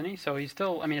DTM, isn't he? So he's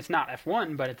still. I mean, it's not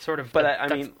F1, but it's sort of.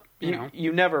 But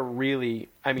you never really.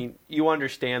 I mean, you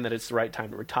understand that it's the right time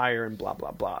to retire and blah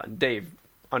blah blah. And Dave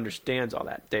understands all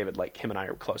that. David, like him and I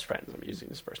are close friends. I'm using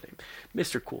his first name,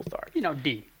 Mr. Coulthard.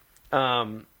 D.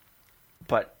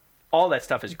 But all that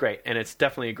stuff is great, and it's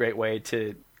definitely a great way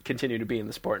to continue to be in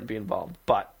the sport and be involved.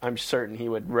 But I'm certain he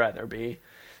would rather be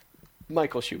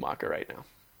Michael Schumacher right now.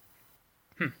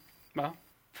 Well,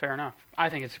 fair enough. I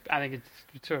think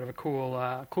it's sort of a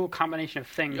cool combination of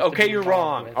things. Okay, you're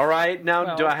wrong. With. All right, now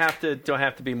Well, do I have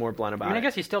to be more blunt about it? I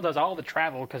guess he still does all the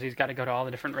travel because he's got to go to all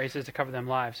the different races to cover them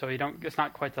live. So it's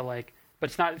not quite the like. But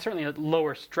it's certainly a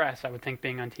lower stress, I would think,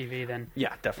 being on TV than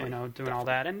Yeah, definitely. doing all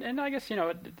that. And I guess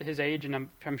at his age, and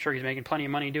I'm sure he's making plenty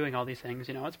of money doing all these things.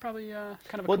 It's probably kind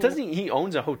of a Well, cool... doesn't he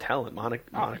owns a hotel in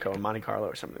Monaco, Monte Carlo,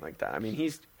 or something like that? I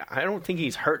mean, I don't think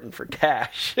he's hurting for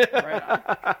cash.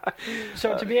 Right.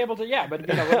 So to be able to, but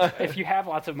if you have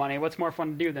lots of money, what's more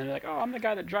fun to do than like, oh, I'm the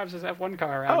guy that drives this F1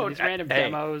 car around in these random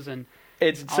demos and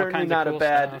It's all certainly kinds of not cool a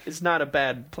bad. stuff. It's not a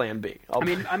bad plan B. I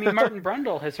mean, Martin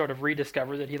Brundle has sort of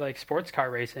rediscovered that he likes sports car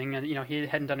racing, and he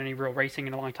hadn't done any real racing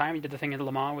in a long time. He did the thing in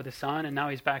Le Mans with his son, and now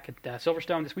he's back at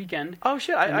Silverstone this weekend. Oh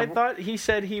shit! I thought he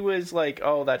said he was like,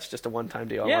 oh, that's just a one-time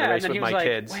deal. I want to race and with he my was like,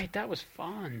 kids. wait, that was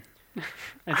fun.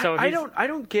 And so I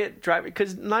don't get driving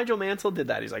because Nigel Mansell did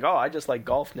that. He's like, oh, I just like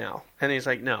golf now, and he's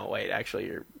like, no, wait, actually,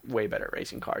 you're way better at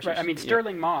racing cars. Right, I mean,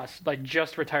 Sterling Moss like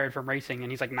just retired from racing,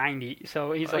 and he's like 90,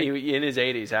 so he's like in his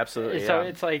 80s, absolutely. So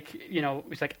it's like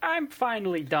he's like, I'm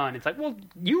finally done. It's like, well,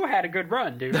 you had a good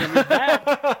run, dude. I mean,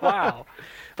 that, wow.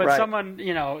 But right. someone,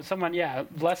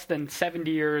 less than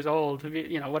 70 years old,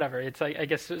 whatever. It's like, I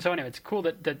guess, so anyway, it's cool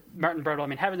that Martin Brundle, I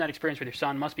mean, having that experience with your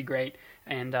son must be great.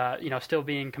 And, still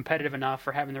being competitive enough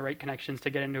for having the right connections to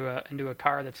get into a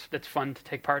car that's fun to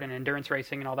take part in endurance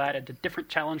racing and all that. It's a different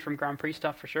challenge from Grand Prix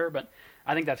stuff for sure, but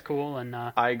I think that's cool. And,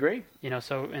 I agree.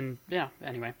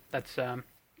 Anyway, that's,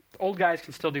 old guys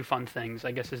can still do fun things,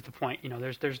 I guess is the point.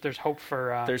 There's hope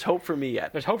for, there's hope for me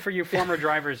yet. There's hope for you former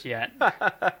drivers yet.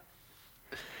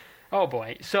 Oh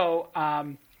boy. So,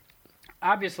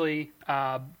 obviously,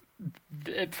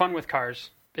 fun with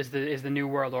cars is the new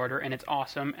world order, and it's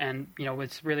awesome. And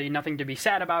it's really nothing to be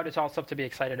sad about. It's all stuff to be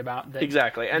excited about.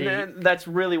 Exactly, and that's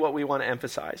really what we want to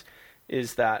emphasize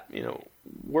is that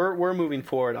we're moving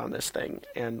forward on this thing,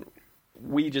 and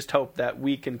we just hope that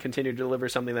we can continue to deliver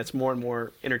something that's more and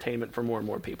more entertainment for more and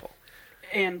more people.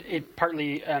 And it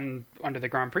partly under the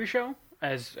Grand Prix show,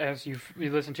 as you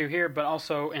listened to here, but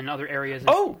also in other areas.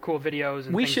 And cool videos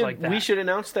and things like that. We should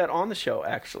announce that on the show,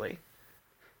 actually.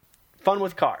 Fun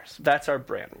with Cars. That's our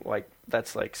brand.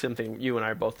 That's something you and I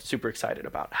are both super excited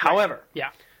about. Right. However,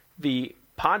 the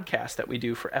podcast that we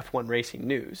do for F1 Racing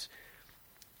News,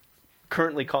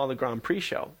 currently called the Grand Prix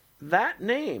Show, that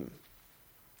name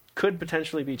could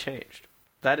potentially be changed.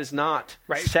 That is not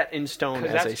set in stone,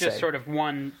 as they say. That's just sort of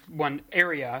one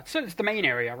area. So it's the main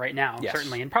area right now,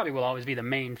 certainly, and probably will always be the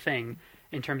main thing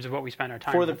in terms of what we spend our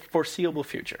time for the foreseeable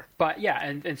future. But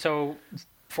and so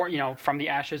from the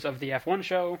ashes of the F1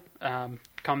 show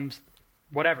comes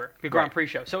whatever, the Grand Prix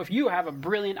show. So if you have a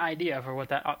brilliant idea for what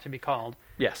that ought to be called,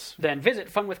 then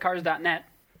visit funwithcars.net.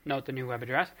 Note the new web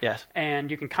address. Yes. And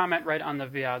you can comment right on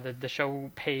the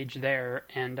show page there,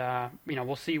 and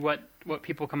we'll see what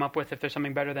people come up with. If there's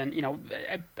something better than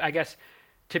I guess,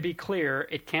 to be clear,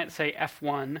 it can't say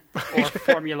F1 or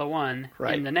Formula One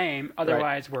in the name.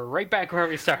 Otherwise, we're right back where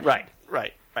we started.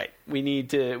 Right. We need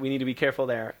to be careful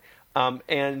there.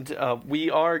 And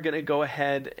we are going to go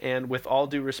ahead and, with all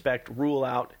due respect, rule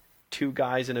out 2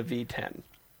 guys in a V10.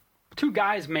 2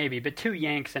 guys maybe, but 2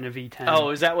 Yanks in a V10. Oh,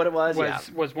 is that what it was?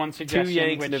 Was one suggestion. 2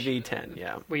 Yanks in a V10,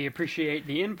 yeah. We appreciate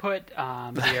the input.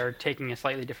 We are taking a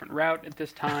slightly different route at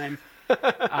this time.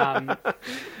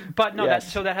 But no,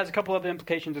 so that has a couple of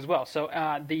implications as well. So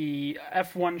the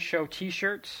F1 show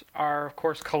T-shirts are, of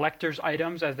course, collector's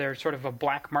items, as they're sort of a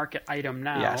black market item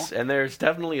now. Yes, and there's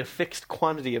definitely a fixed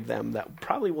quantity of them that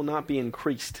probably will not be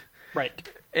increased. Right.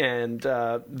 And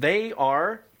they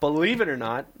are, believe it or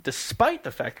not, despite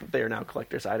the fact that they are now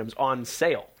collector's items, on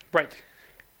sale. Right.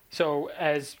 So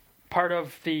as part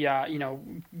of the,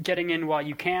 getting in while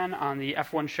you can on the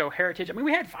F1 show heritage. I mean,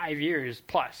 we had 5 years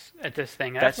plus at this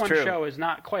thing. That's F1 true. show is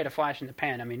not quite a flash in the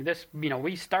pan. I mean,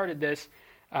 we started this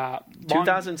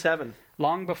 2007.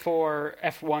 Long before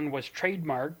F1 was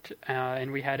trademarked,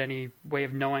 and we had any way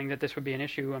of knowing that this would be an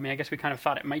issue. I mean, I guess we kind of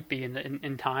thought it might be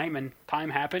in time, and time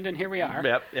happened, and here we are.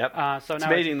 Yep. So it's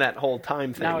now amazing that whole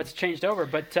time thing. Now it's changed over,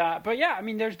 but yeah, I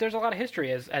mean, there's a lot of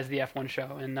history as the F1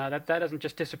 show, and that doesn't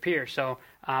just disappear. So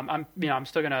I'm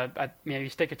still gonna maybe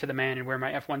stick it to the man and wear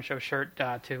my F1 show shirt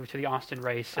to the Austin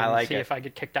race and see if I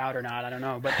get kicked out or not. I don't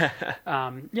know, but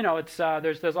it's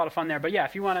there's a lot of fun there. But yeah,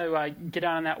 if you want to get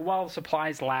on that while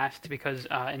supplies last, because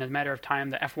in a matter of time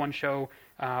the F1 show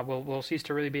will cease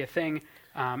to really be a thing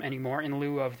anymore, in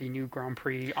lieu of the new Grand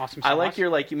Prix awesome sauce. I like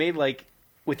you made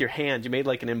with your hand, you made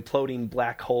like an imploding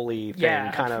black hole-y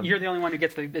thing. Kind of. You're the only one who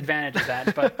gets the advantage of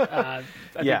that. But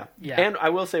yeah. And I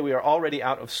will say we are already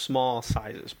out of small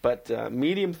sizes, but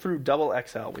medium through double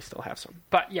XL, we still have some.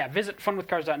 But yeah, visit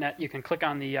funwithcars.net. You can click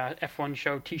on the F1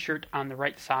 show T-shirt on the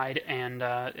right side, and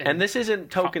this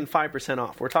isn't token 5%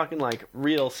 off. We're talking like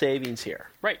real savings here.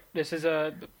 Right. This is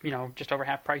just over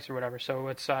half price or whatever. So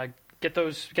it's get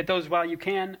those while you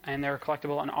can, and they're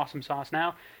collectible on Awesome Sauce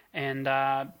now. And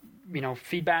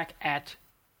feedback at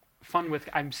funwith.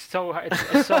 It's so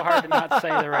hard to not say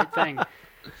the right thing.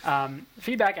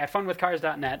 Feedback at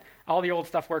funwithcars.net. All the old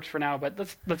stuff works for now, but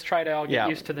let's try to all get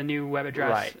used to the new web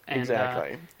address. Right,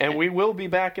 exactly. And we will be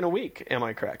back in a week. Am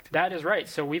I correct? That is right.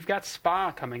 So we've got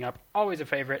Spa coming up. Always a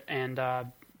favorite, and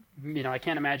I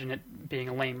can't imagine it being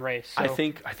a lame race. So. I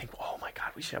think. Oh my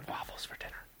God, we should have waffles for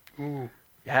dinner. Ooh,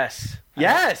 Yes.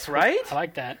 Yes. Right. I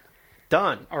like that.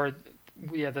 Done. Or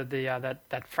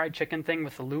that fried chicken thing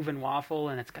with the Leuven waffle,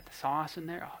 and it's got the sauce in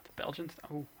there. Oh, the Belgians.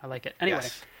 Oh, I like it. Anyway.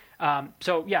 Yes.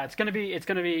 So yeah, it's gonna be a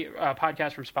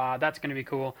podcast from Spa. That's gonna be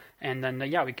cool. And then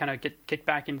we kind of get kicked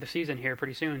back into the season here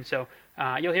pretty soon. So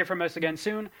you'll hear from us again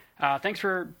soon. Thanks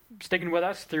for sticking with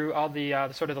us through all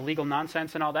the sort of the legal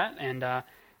nonsense and all that. And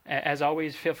as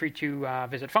always, feel free to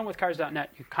visit funwithcars.net.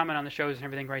 You can comment on the shows and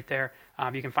everything right there.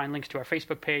 You can find links to our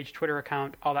Facebook page, Twitter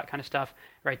account, all that kind of stuff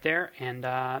right there. And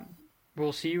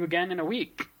we'll see you again in a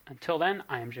week. Until then,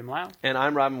 I am Jim Lau. And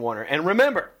I'm Robin Warner. And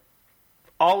remember,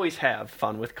 always have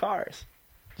fun with cars.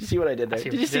 Did you see what I did there?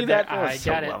 Did you see that? That was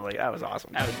so lovely. That was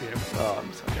awesome. That was beautiful. Oh,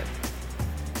 I'm so good.